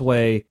feel this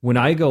way when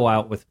I go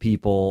out with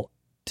people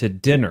to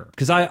dinner,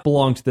 because I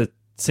belong to the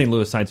St.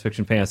 Louis Science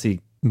Fiction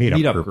Fantasy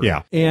meetup group.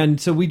 Yeah.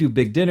 And so we do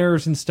big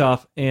dinners and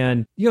stuff.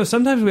 And,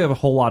 sometimes we have a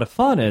whole lot of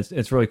fun.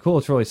 It's really cool.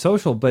 It's really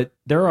social. But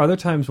there are other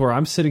times where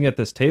I'm sitting at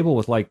this table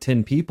with like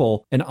 10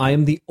 people and I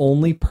am the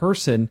only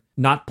person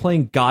not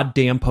playing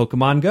goddamn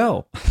Pokemon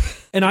Go.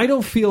 And I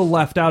don't feel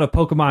left out of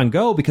Pokemon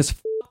Go because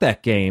f***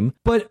 that game.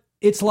 But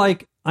it's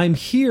like, I'm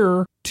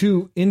here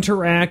to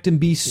interact and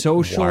be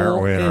social. Why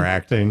aren't we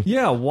interacting?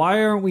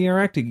 Why aren't we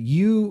interacting?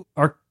 You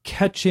are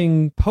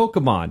catching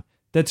Pokemon.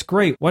 That's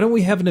great. Why don't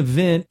we have an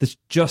event that's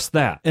just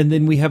that? And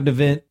then we have an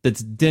event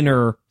that's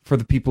dinner for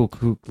the people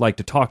who like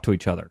to talk to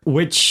each other.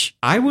 Which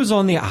I was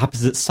on the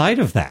opposite side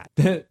of that.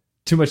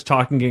 Too much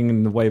talking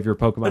in the way of your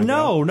Pokemon.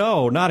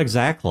 No, not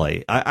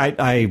exactly.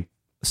 I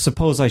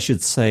suppose I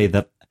should say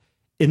that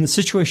in the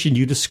situation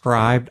you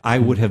described, I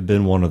would have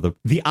been one of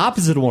the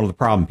opposite of one of the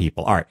problem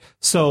people. All right.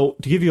 So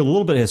to give you a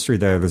little bit of history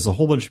there's a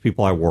whole bunch of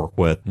people I work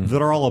with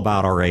that are all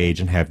about our age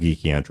and have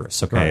geeky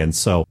interests. Okay. Right. And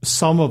so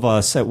some of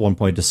us at one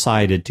point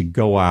decided to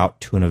go out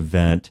to an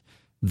event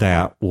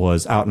that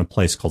was out in a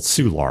place called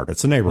Soulard.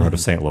 It's a neighborhood of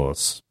St.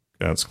 Louis.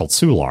 It's called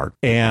Soulard.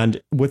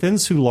 And within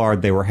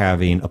Soulard, they were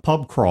having a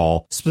pub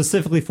crawl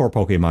specifically for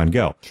Pokemon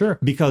Go. Sure.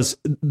 Because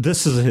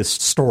this is a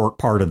historic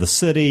part of the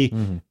city.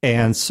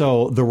 And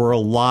so there were a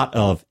lot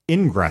of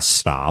ingress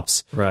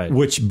stops,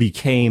 which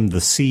became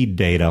the seed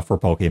data for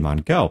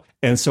Pokemon Go.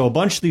 And so a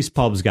bunch of these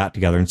pubs got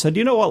together and said,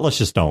 you know what, let's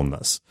just own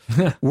this.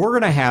 We're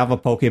going to have a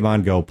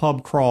Pokemon Go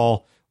pub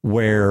crawl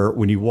where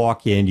when you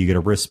walk in, you get a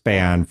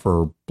wristband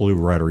for blue,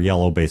 red, or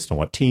yellow based on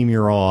what team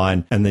you're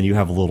on. And then you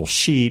have a little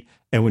sheet.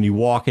 And when you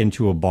walk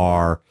into a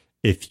bar,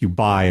 if you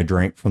buy a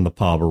drink from the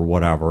pub or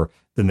whatever,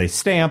 then they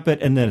stamp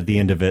it. And then at the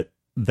end of it,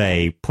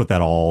 they put that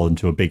all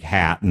into a big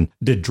hat and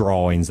did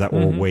drawings that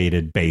were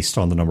weighted based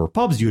on the number of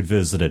pubs you had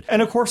visited.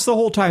 And of course, the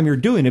whole time you're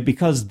doing it,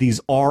 because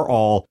these are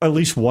all at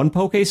least one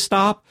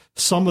Pokestop,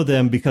 some of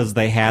them because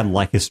they had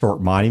like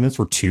historic monuments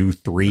or 2,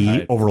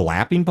 3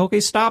 overlapping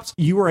Pokestops,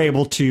 you were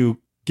able to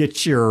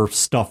get your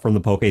stuff from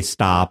the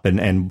Pokestop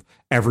and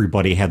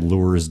everybody had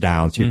lures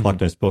down. So you collect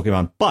those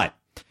Pokemon. But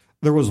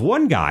there was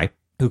one guy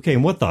who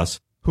came with us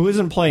who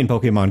isn't playing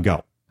Pokemon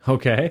Go.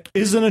 Okay.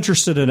 Isn't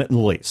interested in it in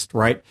the least,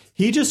 right?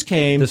 He just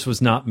came. This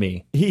was not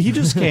me. He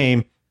just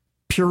came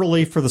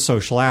purely for the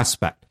social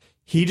aspect.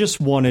 He just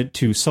wanted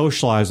to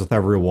socialize with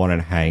everyone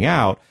and hang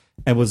out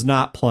and was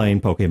not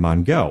playing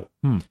Pokemon Go.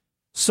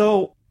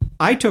 So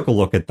I took a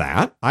look at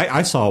that.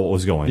 I saw what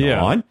was going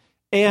on.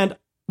 And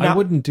now, I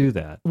wouldn't do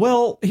that.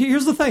 Well,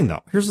 here's the thing,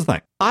 though. Here's the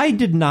thing. I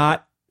did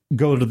not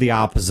go to the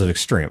opposite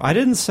extreme. I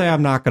didn't say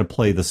I'm not going to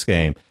play this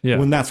game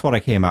when that's what I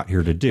came out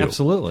here to do.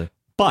 Absolutely.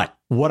 But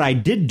what I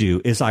did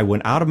do is I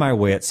went out of my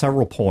way at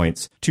several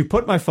points to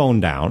put my phone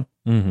down,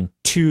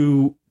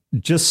 to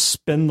just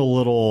spin the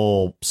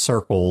little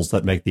circles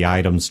that make the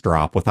items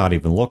drop without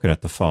even looking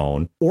at the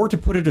phone, or to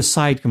put it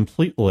aside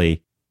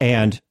completely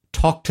and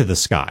talk to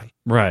this guy.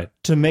 Right.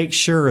 To make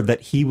sure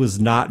that he was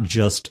not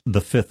just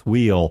the fifth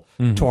wheel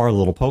to our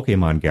little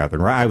Pokemon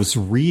gathering. Right. I was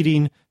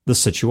reading the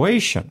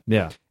situation.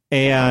 Yeah.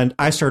 And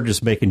I started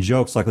just making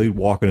jokes, like we'd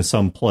walk into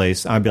some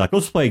place, and I'd be like,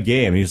 let's play a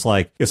game. And he's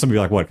like, if somebody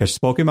like, what,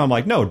 catch Pokemon? I'm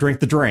like, no, drink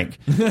the drink.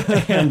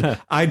 And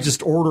I'd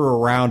just order a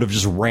round of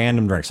just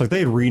random drinks. Like they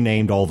had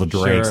renamed all the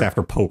drinks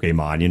after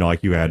Pokemon. You know,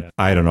 like you had,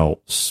 I don't know,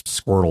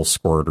 Squirtle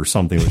Squirt or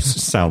something, which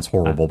sounds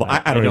horrible,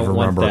 but I don't even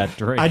remember. That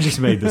drink. I just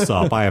made this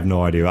up. I have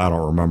no idea. I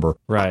don't remember.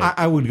 Right.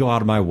 I would go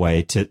out of my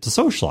way to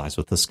socialize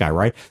with this guy,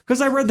 right? Because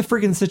I read the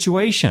freaking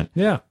situation.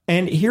 Yeah.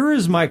 And here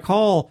is my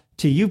call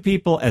to you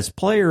people as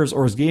players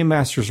or as game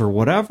masters or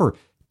whatever.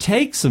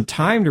 Take some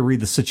time to read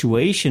the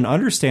situation,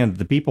 understand that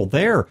the people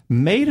there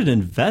made an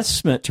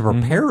investment to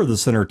prepare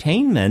this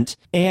entertainment.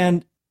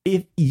 And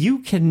if you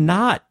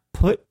cannot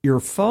put your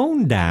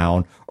phone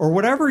down or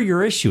whatever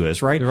your issue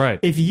is, right? Right.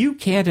 If you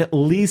can't at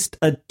least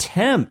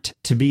attempt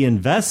to be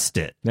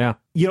invested, you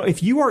know,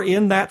 if you are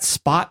in that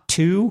spot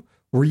too,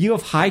 where you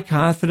have high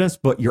confidence,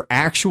 but your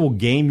actual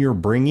game you're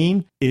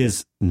bringing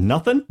is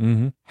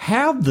nothing,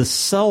 have the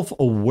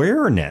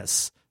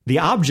self-awareness, the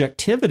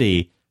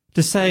objectivity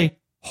to say,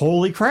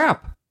 holy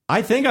crap,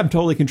 I think I'm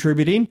totally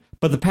contributing,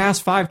 but the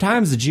past 5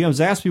 times the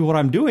GM's asked me what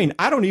I'm doing,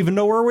 I don't even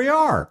know where we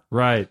are.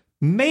 Right.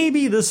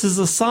 Maybe this is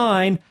a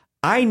sign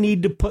I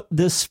need to put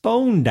this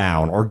phone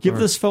down or give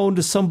this phone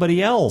to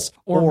somebody else.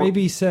 Or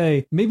maybe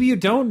say, maybe you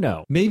don't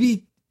know.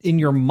 Maybe in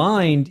your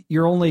mind,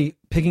 you're only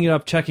picking it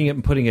up, checking it,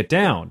 and putting it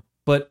down.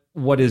 But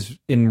what is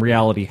in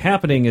reality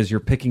happening is you're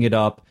picking it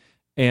up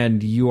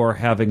and you are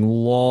having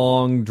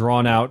long,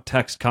 drawn-out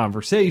text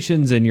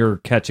conversations and you're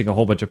catching a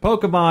whole bunch of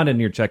Pokemon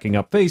and you're checking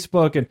up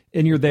Facebook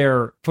and you're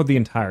there for the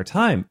entire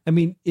time. I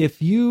mean,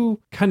 if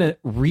you kind of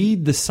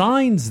read the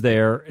signs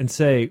there and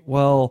say,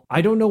 well,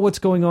 I don't know what's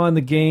going on in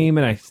the game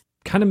and I'm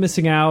kind of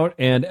missing out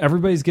and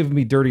everybody's giving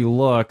me dirty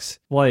looks,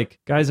 like,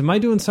 guys, am I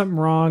doing something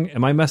wrong?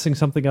 Am I messing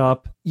something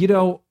up? You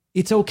know,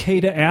 it's okay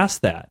to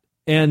ask that.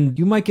 And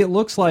you might get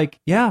looks like,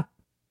 yeah,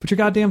 put your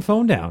goddamn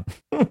phone down.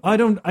 I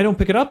don't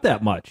pick it up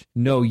that much.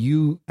 No,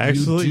 you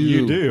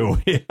do.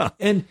 Yeah.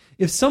 And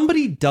if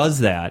somebody does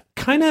that,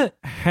 kind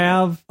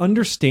of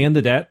understand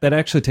that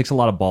actually takes a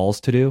lot of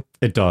balls to do.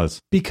 It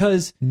does.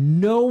 Because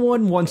no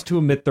one wants to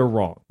admit they're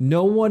wrong.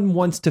 No one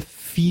wants to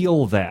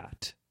feel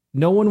that.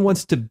 No one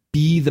wants to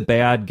be the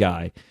bad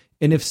guy.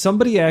 And if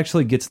somebody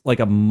actually gets like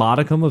a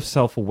modicum of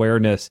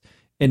self-awareness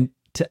and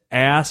to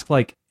ask,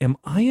 like, am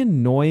I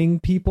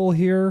annoying people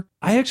here?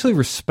 I actually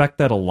respect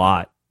that a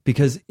lot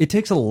because it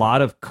takes a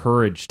lot of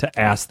courage to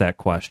ask that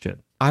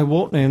question. I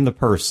won't name the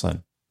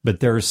person, but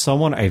there is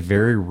someone I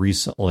very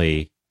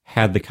recently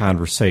had the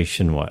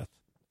conversation with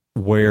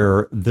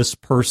where this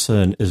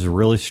person is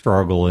really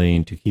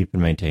struggling to keep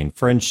and maintain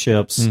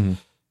friendships,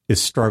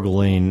 is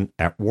struggling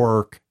at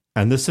work.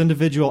 And this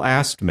individual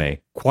asked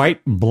me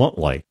quite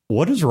bluntly,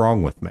 what is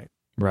wrong with me?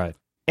 Right.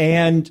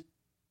 And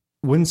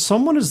when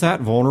someone is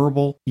that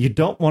vulnerable, you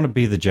don't want to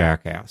be the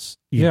jackass.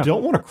 You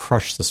don't want to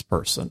crush this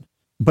person.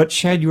 But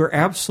Chad, you are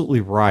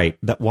absolutely right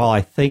that while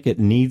I think it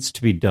needs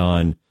to be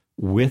done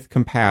with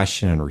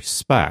compassion and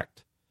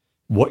respect,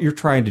 what you're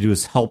trying to do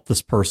is help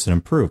this person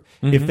improve.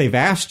 If they've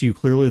asked you,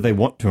 clearly they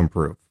want to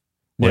improve.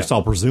 At least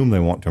I'll presume they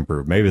want to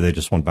improve. Maybe they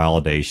just want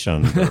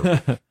validation.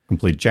 They're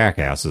complete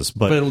jackasses.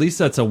 But at least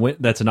that's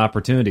an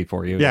opportunity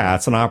for you. Yeah,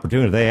 it's an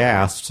opportunity. They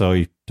asked, so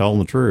you tell them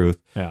the truth.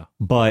 Yeah.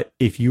 But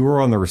if you were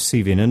on the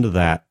receiving end of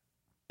that,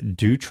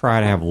 do try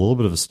to have a little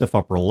bit of a stiff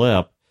upper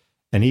lip.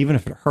 And even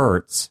if it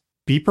hurts,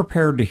 be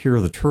prepared to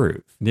hear the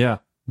truth. Yeah.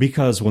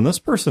 Because when this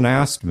person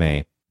asked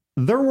me,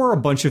 there were a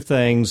bunch of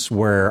things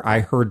where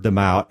I heard them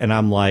out and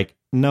I'm like,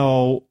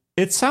 no,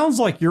 it sounds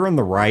like you're in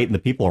the right and the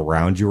people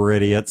around you are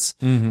idiots.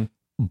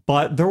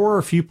 But there were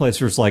a few places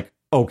where it's like,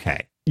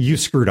 okay, you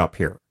screwed up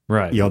here.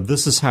 Right. You know,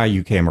 this is how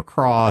you came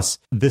across.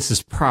 This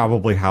is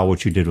probably how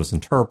what you did was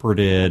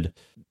interpreted.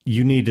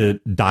 You need to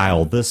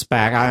dial this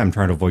back. I am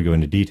trying to avoid going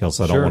into details,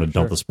 so I don't want to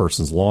dump this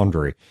person's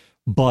laundry.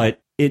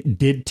 But it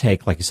did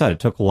take, like you said,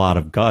 it took a lot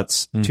of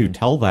guts to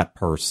tell that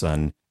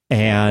person.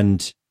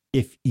 And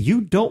if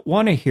you don't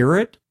want to hear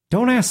it,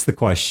 don't ask the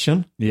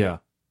question. Yeah.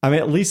 I mean,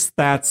 at least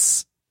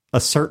that's a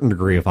certain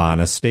degree of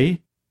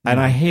honesty. And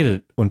I hate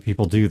it when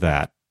people do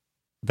that.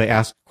 They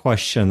ask a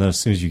question, then as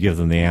soon as you give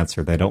them the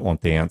answer, they don't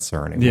want the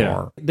answer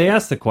anymore. Yeah. They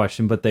asked the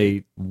question, but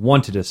they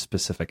wanted a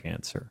specific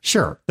answer.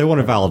 Sure. They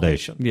wanted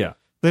validation. Yeah.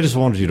 They just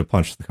wanted you to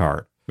punch the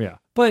card. Yeah.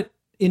 But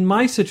in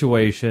my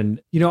situation,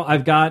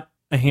 I've got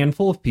a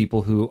handful of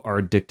people who are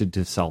addicted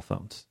to cell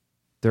phones.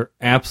 They're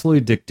absolutely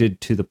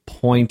addicted to the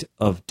point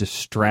of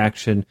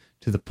distraction,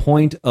 to the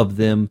point of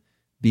them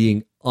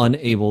being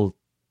unable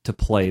to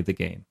play the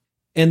game.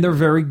 And they're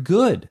very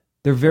good.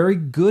 They're very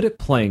good at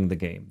playing the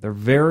game.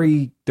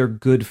 They're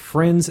good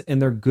friends,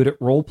 and they're good at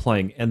role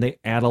playing, and they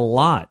add a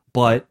lot,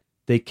 but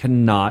they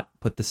cannot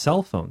put the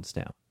cell phones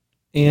down.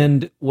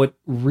 And what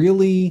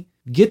really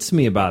gets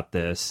me about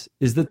this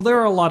is that there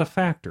are a lot of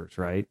factors,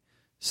 right?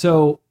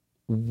 So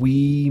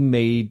we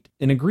made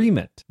an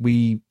agreement.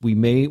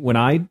 When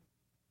I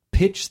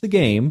pitched the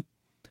game,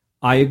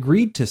 I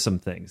agreed to some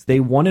things.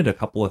 They wanted a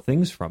couple of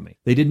things from me.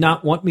 They did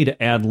not want me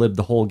to ad-lib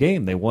the whole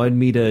game. They wanted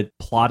me to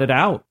plot it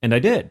out, and I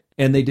did.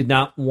 And they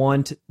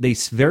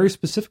very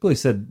specifically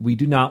said, we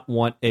do not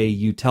want a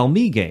you tell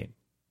me game,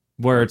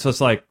 where it's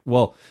just like,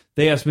 well,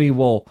 they asked me,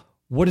 well,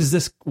 what is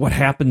this? What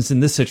happens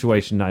in this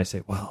situation? And I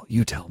say, well,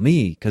 you tell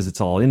me, because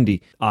it's all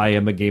indie. I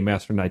am a game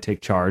master, and I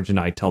take charge, and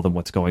I tell them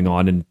what's going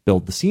on and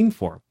build the scene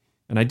for them.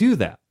 And I do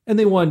that. And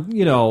they want,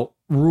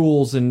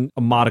 rules and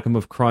a modicum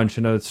of crunch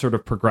and a sort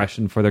of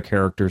progression for their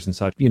characters and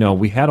such.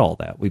 We had all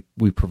that.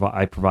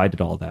 I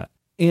provided all that.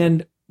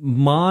 And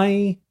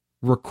my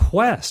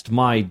request,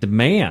 my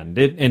demand,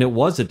 and it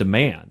was a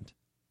demand,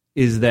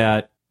 is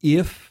that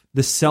if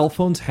the cell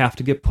phones have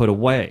to get put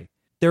away,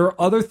 there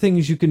are other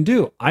things you can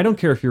do. I don't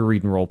care if you're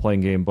reading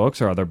role-playing game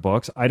books or other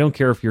books. I don't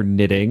care if you're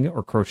knitting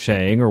or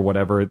crocheting or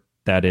whatever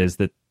that is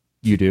that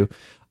you do.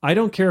 I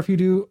don't care if you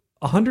do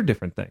 100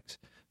 different things.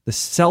 The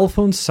cell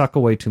phones suck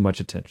away too much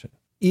attention.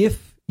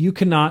 If you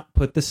cannot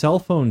put the cell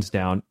phones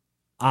down,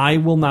 I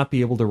will not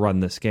be able to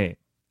run this game.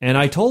 And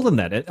I told them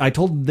that. I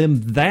told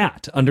them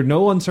that under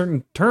no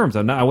uncertain terms.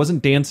 I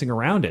wasn't dancing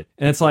around it.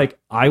 And it's like,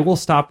 I will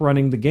stop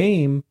running the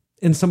game,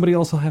 and somebody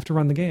else will have to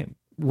run the game.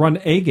 Run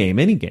a game,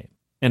 any game.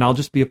 And I'll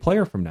just be a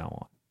player from now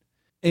on.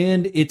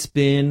 And it's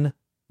been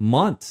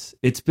months.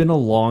 It's been a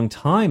long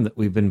time that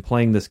we've been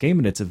playing this game,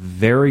 and it's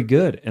very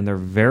good, and they're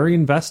very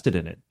invested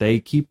in it. They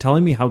keep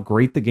telling me how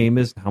great the game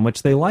is and how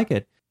much they like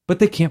it, but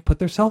they can't put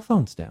their cell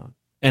phones down.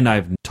 And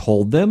I've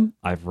told them,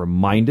 I've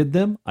reminded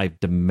them, I've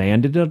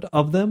demanded it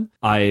of them,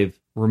 I've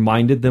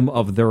reminded them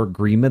of their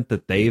agreement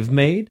that they've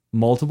made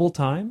multiple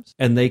times,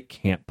 and they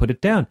can't put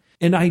it down.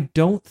 And I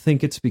don't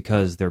think it's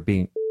because they're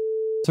being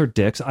or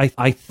dicks.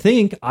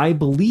 I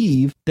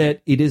believe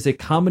that it is a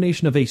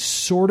combination of a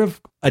sort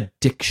of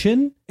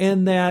addiction,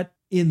 and that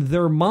in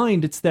their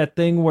mind, it's that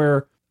thing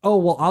where, oh,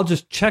 well, I'll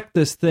just check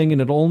this thing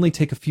and it'll only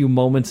take a few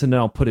moments and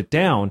then I'll put it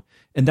down.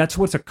 And that's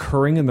what's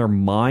occurring in their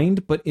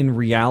mind. But in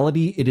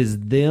reality, it is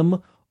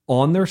them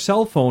on their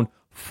cell phone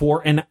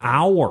for an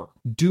hour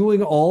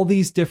doing all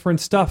these different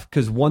stuff,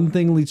 because one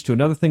thing leads to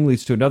another thing,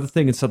 leads to another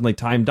thing, and suddenly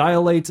time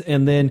dilates,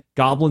 and then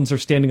goblins are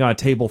standing on a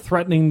table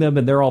threatening them,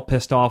 and they're all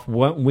pissed off.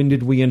 When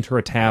did we enter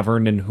a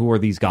tavern, and who are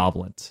these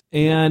goblins?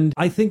 And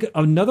I think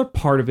another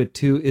part of it,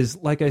 too, is,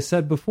 like I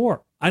said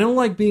before, I don't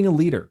like being a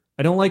leader.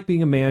 I don't like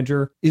being a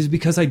manager, is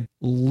because I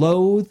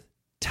loathe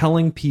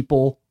telling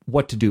people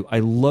what to do. I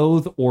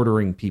loathe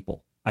ordering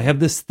people. I have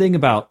this thing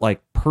about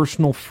like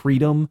personal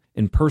freedom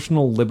and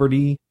personal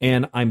liberty,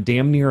 and I'm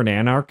damn near an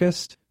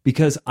anarchist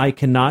because I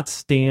cannot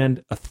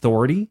stand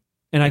authority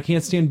and I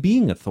can't stand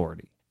being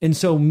authority. And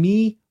so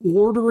me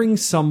ordering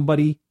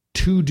somebody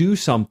to do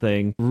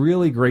something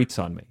really grates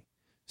on me.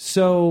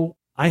 So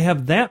I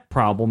have that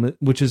problem,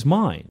 which is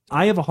mine.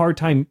 I have a hard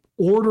time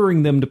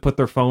ordering them to put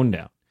their phone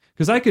down,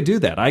 because I could do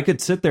that. I could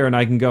sit there and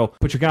I can go,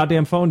 put your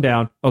goddamn phone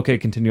down. Okay,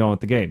 continue on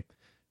with the game.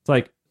 It's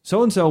like,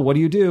 so-and-so, what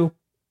do you do?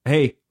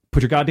 Hey,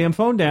 put your goddamn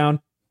phone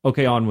down.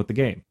 Okay, on with the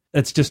game.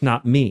 That's just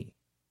not me.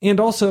 And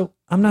also,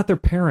 I'm not their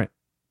parent.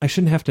 I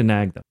shouldn't have to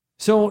nag them.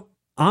 So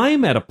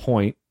I'm at a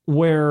point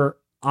where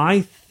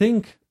I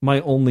think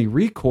my only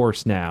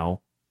recourse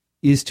now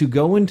is to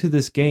go into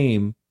this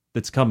game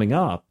that's coming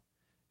up,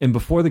 and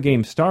before the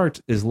game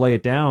starts is lay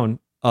it down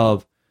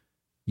of,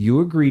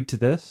 you agreed to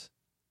this,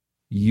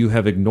 you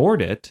have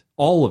ignored it,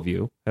 all of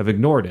you have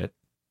ignored it,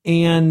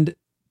 and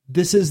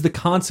this is the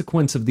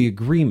consequence of the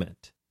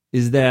agreement,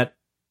 is that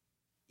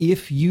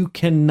if you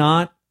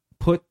cannot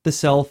put the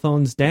cell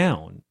phones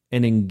down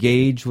and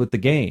engage with the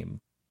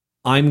game,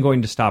 I'm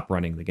going to stop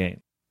running the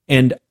game.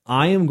 And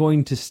I am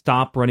going to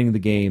stop running the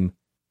game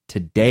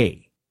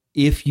today.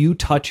 If you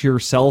touch your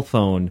cell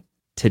phone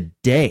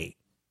today,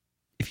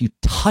 if you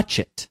touch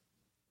it,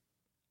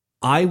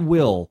 I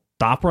will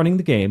stop running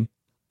the game.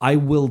 I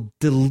will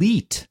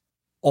delete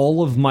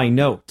all of my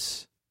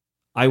notes.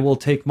 I will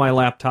take my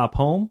laptop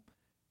home,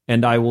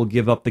 and I will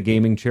give up the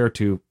gaming chair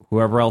to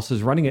whoever else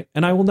is running it,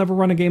 and I will never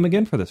run a game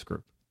again for this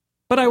group.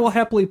 But I will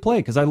happily play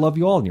because I love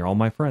you all and you're all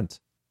my friends.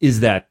 Is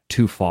that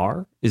too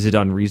far? Is it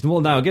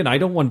unreasonable? Now, again, I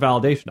don't want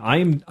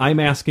validation. I'm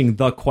asking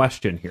the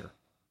question here.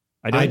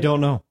 I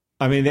don't know.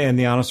 I mean, and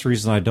the honest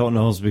reason I don't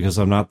know is because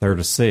I'm not there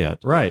to see it.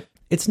 Right.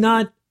 It's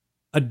not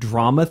a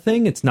drama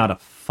thing. It's not a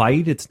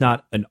fight. It's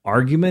not an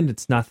argument.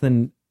 It's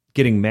nothing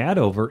getting mad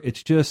over.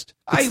 It's just,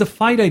 it's the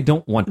fight I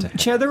don't want to have.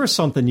 Chad, there was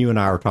something you and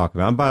I were talking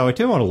about. And by the way,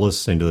 to anyone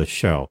listening to this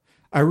show,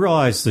 I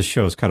realize this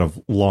show is kind of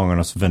long on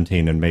us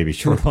venting and maybe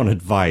short on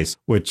advice,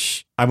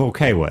 which I'm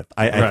okay with.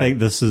 I think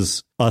this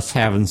is us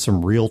having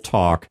some real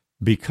talk,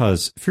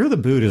 because Fear the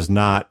Boot is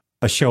not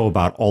a show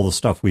about all the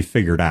stuff we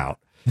figured out.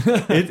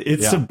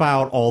 It's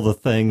about all the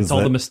things. It's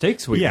all the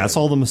mistakes we've made. It's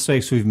all the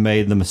mistakes we've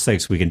made and the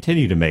mistakes we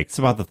continue to make. It's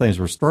about the things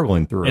we're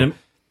struggling through.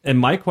 And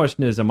my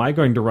question is, am I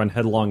going to run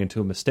headlong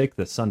into a mistake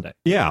this Sunday?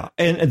 Yeah,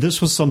 and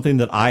this was something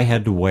that I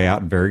had to weigh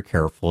out very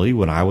carefully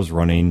when I was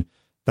running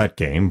that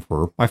game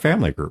for my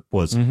family group.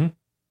 Was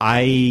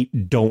I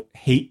don't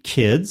hate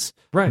kids,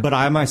 but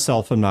I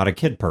myself am not a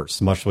kid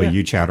person, much the way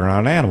you, Chad, are not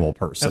an animal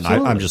person. I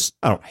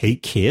don't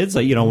hate kids.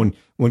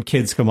 When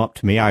kids come up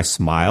to me, I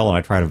smile and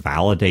I try to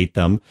validate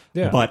them,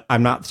 but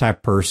I'm not the type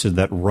of person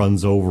that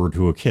runs over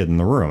to a kid in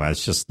the room.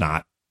 That's just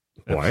not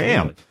who I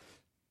am.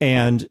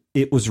 And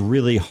it was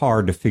really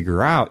hard to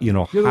figure out,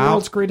 You're the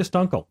world's greatest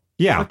uncle.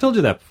 Yeah. I've told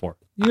you that before.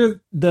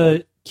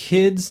 The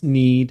kids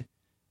need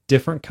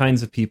different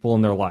kinds of people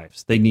in their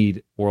lives. They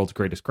need world's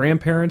greatest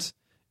grandparents,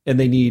 and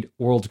they need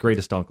world's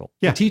greatest uncle.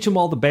 Yeah. Teach them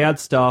all the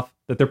bad stuff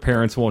that their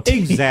parents won't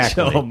teach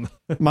them.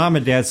 Mom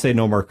and dad say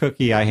no more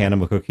cookie. I hand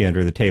them a cookie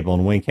under the table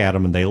and wink at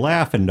them, and they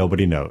laugh, and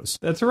nobody knows.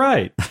 That's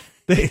right.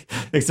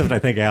 Except I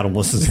think Adam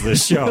listens to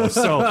this show,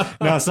 so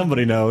now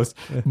somebody knows.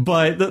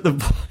 But the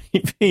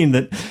point being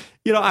that,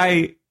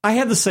 I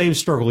had the same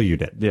struggle you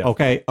did. Yeah.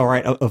 Okay. All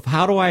right. Of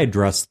how do I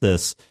address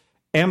this?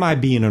 Am I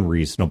being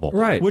unreasonable?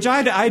 Right. Which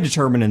I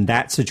determined in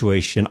that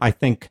situation, I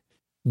think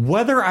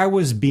whether I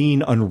was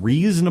being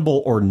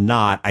unreasonable or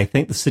not, I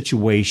think the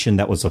situation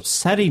that was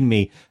upsetting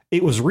me,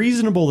 it was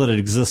reasonable that it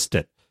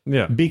existed.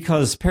 Yeah.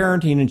 Because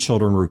parenting and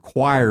children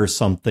requires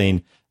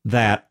something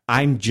that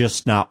I'm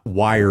just not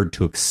wired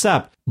to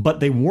accept, but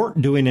they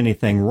weren't doing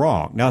anything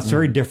wrong. Now, it's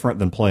very different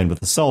than playing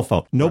with a cell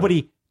phone.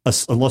 Nobody,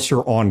 unless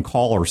you're on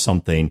call or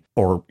something,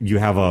 or you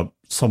have a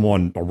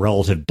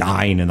relative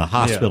dying in the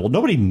hospital,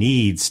 nobody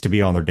needs to be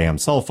on their damn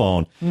cell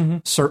phone.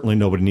 Certainly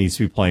nobody needs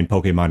to be playing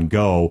Pokemon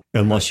Go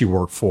unless you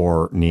work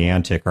for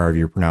Niantic, or however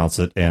you pronounce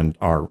it, and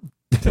are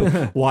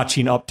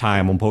watching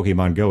uptime on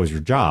Pokemon Go is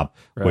your job,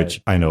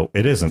 which I know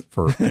it isn't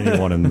for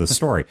anyone in this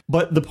story.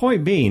 But the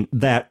point being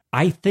that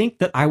I think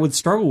that I would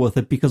struggle with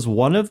it, because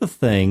one of the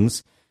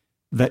things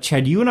that,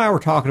 Chad, you and I were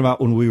talking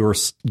about when we were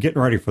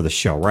getting ready for the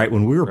show, right?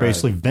 When we were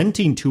basically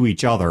venting to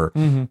each other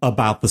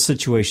about the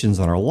situations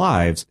in our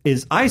lives,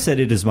 is I said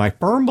it is my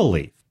firm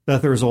belief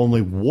that there's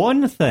only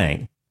one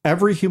thing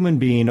every human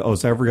being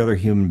owes every other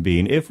human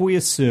being. If we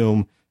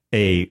assume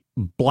a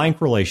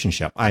blank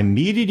relationship, I'm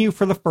meeting you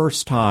for the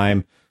first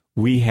time,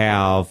 we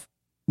have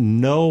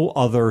no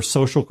other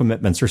social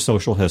commitments or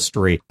social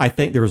history, I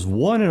think there's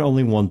one and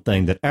only one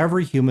thing that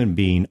every human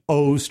being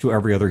owes to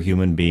every other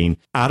human being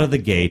out of the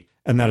gate,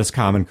 and that is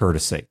common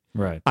courtesy.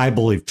 Right. I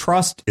believe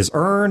trust is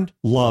earned,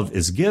 love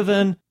is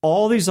given,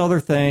 all these other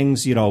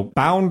things,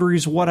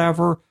 boundaries,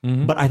 whatever.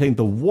 But I think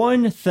the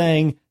one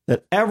thing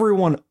that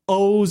everyone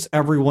owes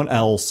everyone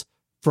else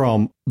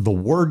from the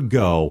word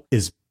go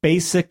is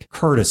basic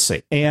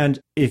courtesy. And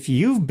if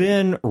you've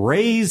been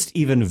raised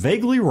even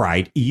vaguely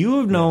right, you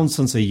have known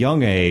since a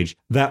young age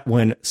that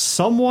when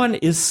someone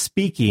is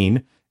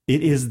speaking,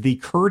 it is the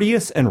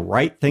courteous and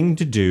right thing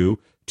to do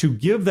to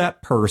give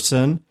that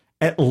person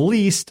at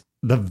least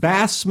the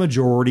vast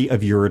majority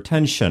of your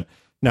attention.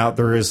 Now,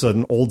 there is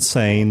an old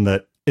saying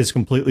that is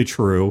completely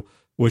true,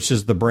 which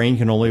is the brain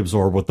can only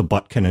absorb what the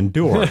butt can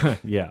endure.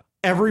 Yeah.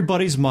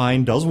 Everybody's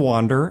mind does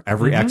wander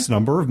every X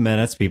number of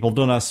minutes. People have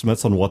done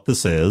estimates on what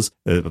this is,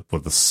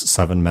 with the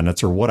 7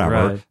 minutes or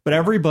whatever. Right. But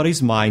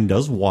everybody's mind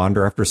does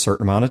wander after a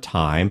certain amount of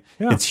time.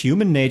 Yeah. It's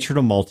human nature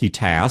to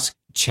multitask.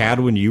 Chad,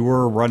 when you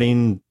were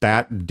running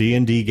that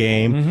D&D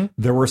game,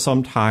 there were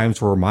some times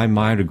where my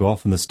mind would go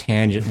off on this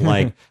tangent,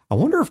 like, I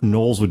wonder if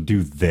Knowles would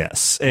do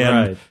this.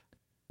 And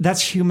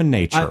that's human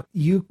nature.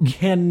 You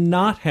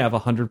cannot have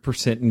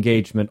 100%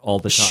 engagement all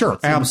the time. Sure,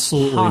 it's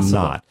absolutely impossible.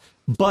 Not.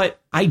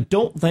 But I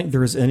don't think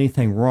there's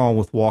anything wrong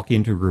with walking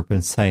into a group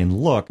and saying,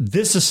 look,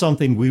 this is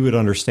something we would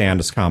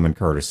understand as common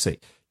courtesy.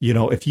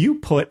 If you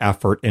put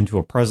effort into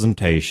a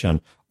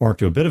presentation or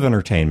into a bit of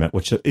entertainment,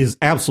 which is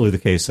absolutely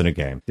the case in a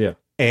game,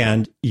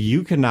 and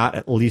you cannot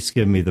at least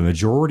give me the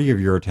majority of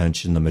your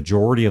attention, the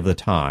majority of the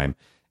time,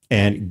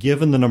 and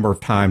given the number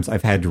of times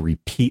I've had to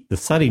repeat the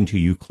setting to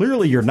you,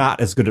 clearly you're not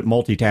as good at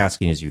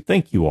multitasking as you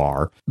think you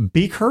are.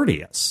 Be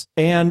courteous.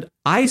 And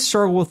I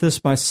struggle with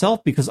this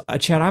myself because,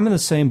 Chad, I'm in the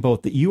same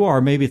boat that you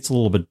are. Maybe it's a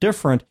little bit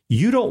different.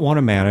 You don't want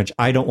to manage.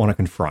 I don't want to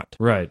confront.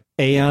 Right.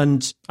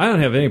 And I don't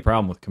have any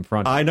problem with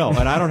confronting. I know,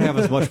 and I don't have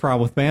as much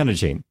problem with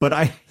managing. But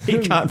I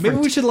hate confrontation. Maybe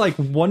we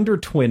should Wonder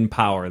Twin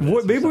power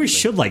this. Maybe we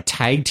should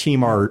tag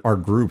team our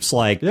groups.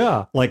 Like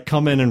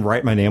come in and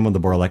write my name on the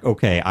board. Like,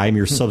 okay, I'm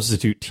your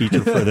substitute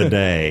teacher for the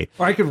day.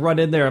 Or I could run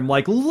in there. I'm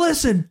like,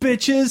 listen,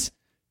 bitches,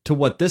 to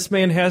what this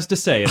man has to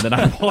say, and then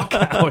I walk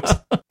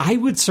out. I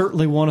would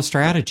certainly want a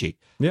strategy.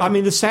 Yeah. I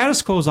mean, the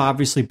status quo is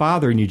obviously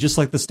bothering you, just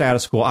like the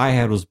status quo I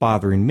had was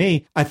bothering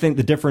me. I think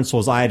the difference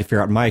was I had to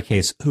figure out, in my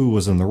case, who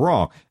was in the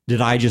wrong.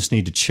 Did I just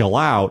need to chill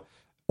out,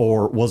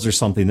 or was there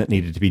something that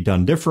needed to be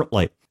done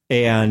differently?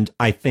 And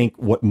I think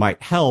what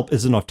might help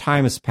is enough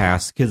time has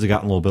passed, kids have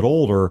gotten a little bit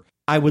older.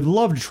 I would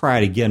love to try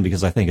it again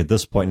because I think at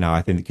this point now,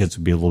 I think the kids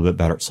would be a little bit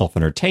better at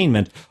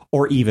self-entertainment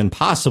or even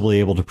possibly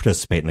able to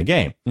participate in the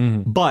game.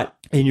 But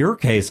in your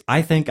case,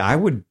 I think I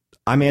would,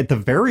 I mean, at the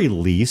very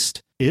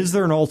least, is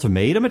there an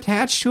ultimatum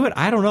attached to it?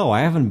 I don't know.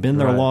 I haven't been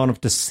there long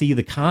enough to see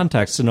the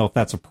context to know if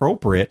that's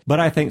appropriate. But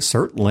I think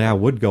certainly I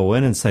would go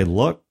in and say,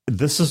 look,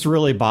 this is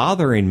really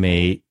bothering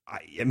me.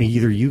 I mean,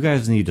 either you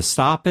guys need to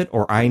stop it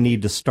or I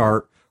need to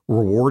start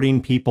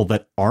rewarding people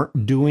that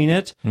aren't doing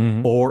it.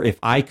 Or if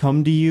I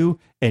come to you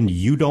and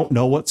you don't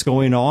know what's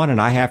going on and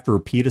I have to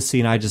repeat a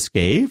scene I just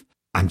gave,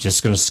 I'm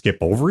just going to skip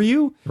over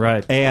you.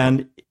 Right.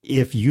 And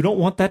if you don't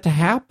want that to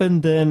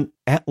happen, then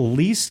at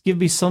least give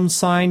me some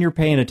sign you're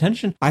paying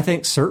attention. I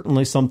think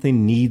certainly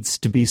something needs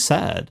to be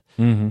said.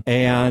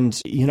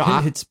 And, you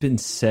know, it's been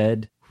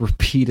said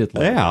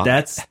repeatedly. Yeah.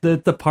 That's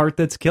the part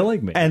that's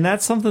killing me. And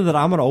that's something that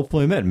I'm going to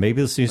openly admit.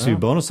 Maybe this needs to be a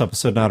bonus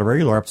episode, not a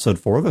regular episode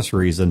for this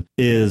reason,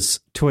 is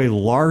to a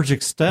large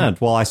extent,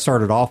 while I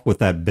started off with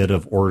that bit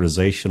of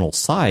organizational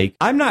psych,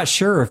 I'm not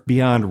sure if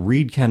beyond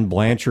read Ken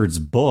Blanchard's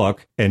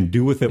book and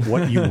do with it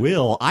what you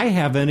will, I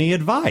have any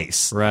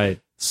advice. Right.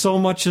 So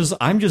much as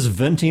I'm just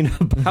venting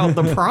about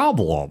the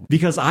problem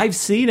because I've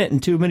seen it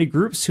in too many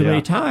groups too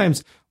many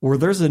times where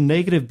there's a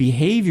negative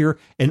behavior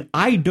and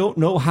I don't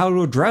know how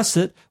to address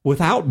it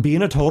without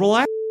being a total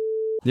ass.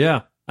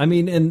 Yeah. I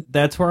mean, and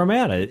that's where I'm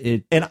at.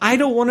 And I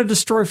don't want to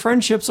destroy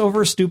friendships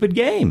over a stupid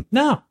game.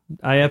 No,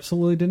 I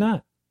absolutely do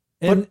not.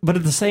 And, but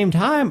at the same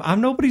time,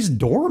 I'm nobody's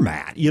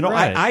doormat. You know,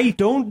 I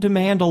don't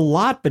demand a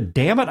lot, but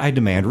damn it, I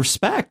demand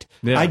respect.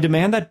 Yeah. I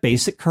demand that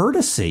basic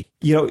courtesy.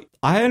 You know,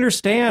 I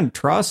understand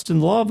trust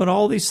and love and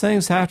all these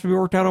things have to be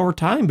worked out over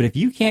time. But if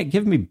you can't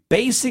give me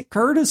basic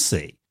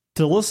courtesy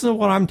to listen to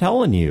what I'm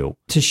telling you,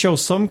 to show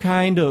some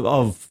kind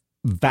of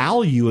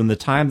value in the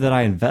time that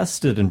I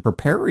invested in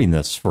preparing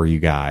this for you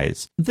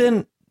guys,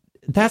 then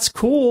that's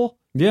cool.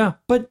 Yeah.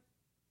 But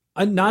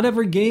not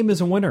every game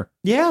is a winner.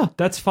 Yeah.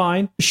 That's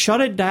fine.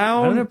 Shut it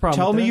down.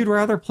 Tell me you'd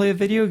rather play a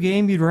video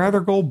game. You'd rather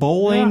go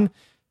bowling.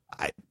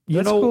 Yeah.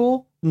 That's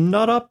cool.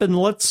 Nut up and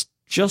let's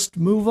just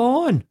move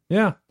on.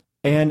 Yeah.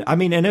 And I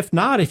mean, and if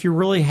not, if you're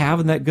really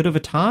having that good of a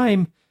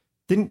time,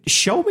 then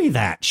show me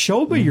that.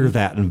 Show me you're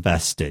that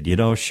invested. You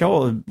know,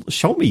 show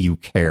me you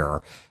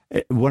care.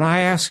 When I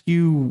ask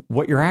you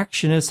what your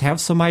action is,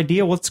 have some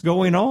idea what's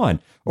going on,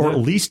 or at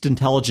least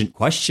intelligent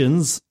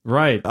questions.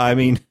 Right. I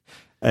mean,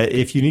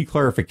 if you need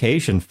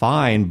clarification,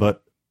 fine,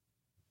 but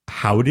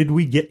how did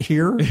we get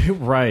here?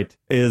 Right.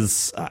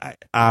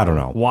 I don't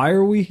know. Why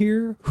are we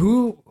here?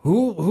 Who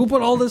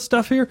put all this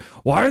stuff here?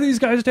 Why are these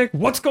guys taking?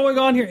 What's going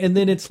on here? And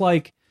then it's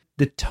like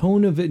the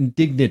tone of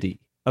indignity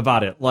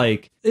about it.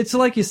 Like, it's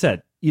like you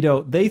said, you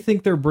know, they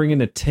think they're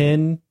bringing a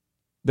 10.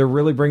 They're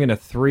really bringing a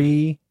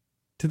 3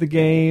 to the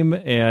game.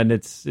 And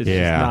it's just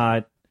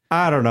not.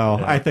 I don't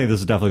know. I think this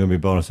is definitely going to be a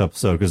bonus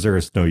episode because there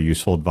is no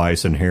useful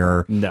advice in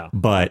here. No.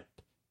 But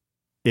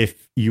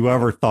if you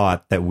ever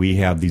thought that we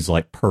have these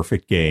like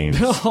perfect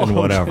games and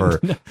whatever,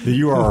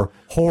 you are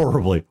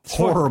horribly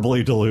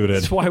deluded.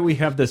 That's why we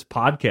have this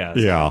podcast.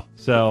 Yeah.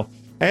 So,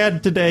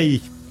 and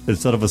today,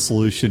 instead of a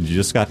solution, you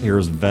just got to hear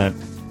us vent.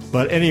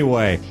 But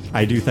anyway,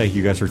 I do thank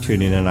you guys for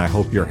tuning in. I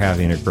hope you're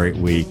having a great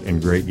week and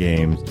great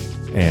games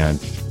and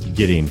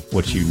getting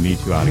what you need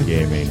to out of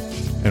gaming.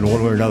 And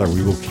one way or another,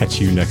 we will catch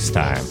you next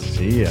time.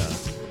 See ya.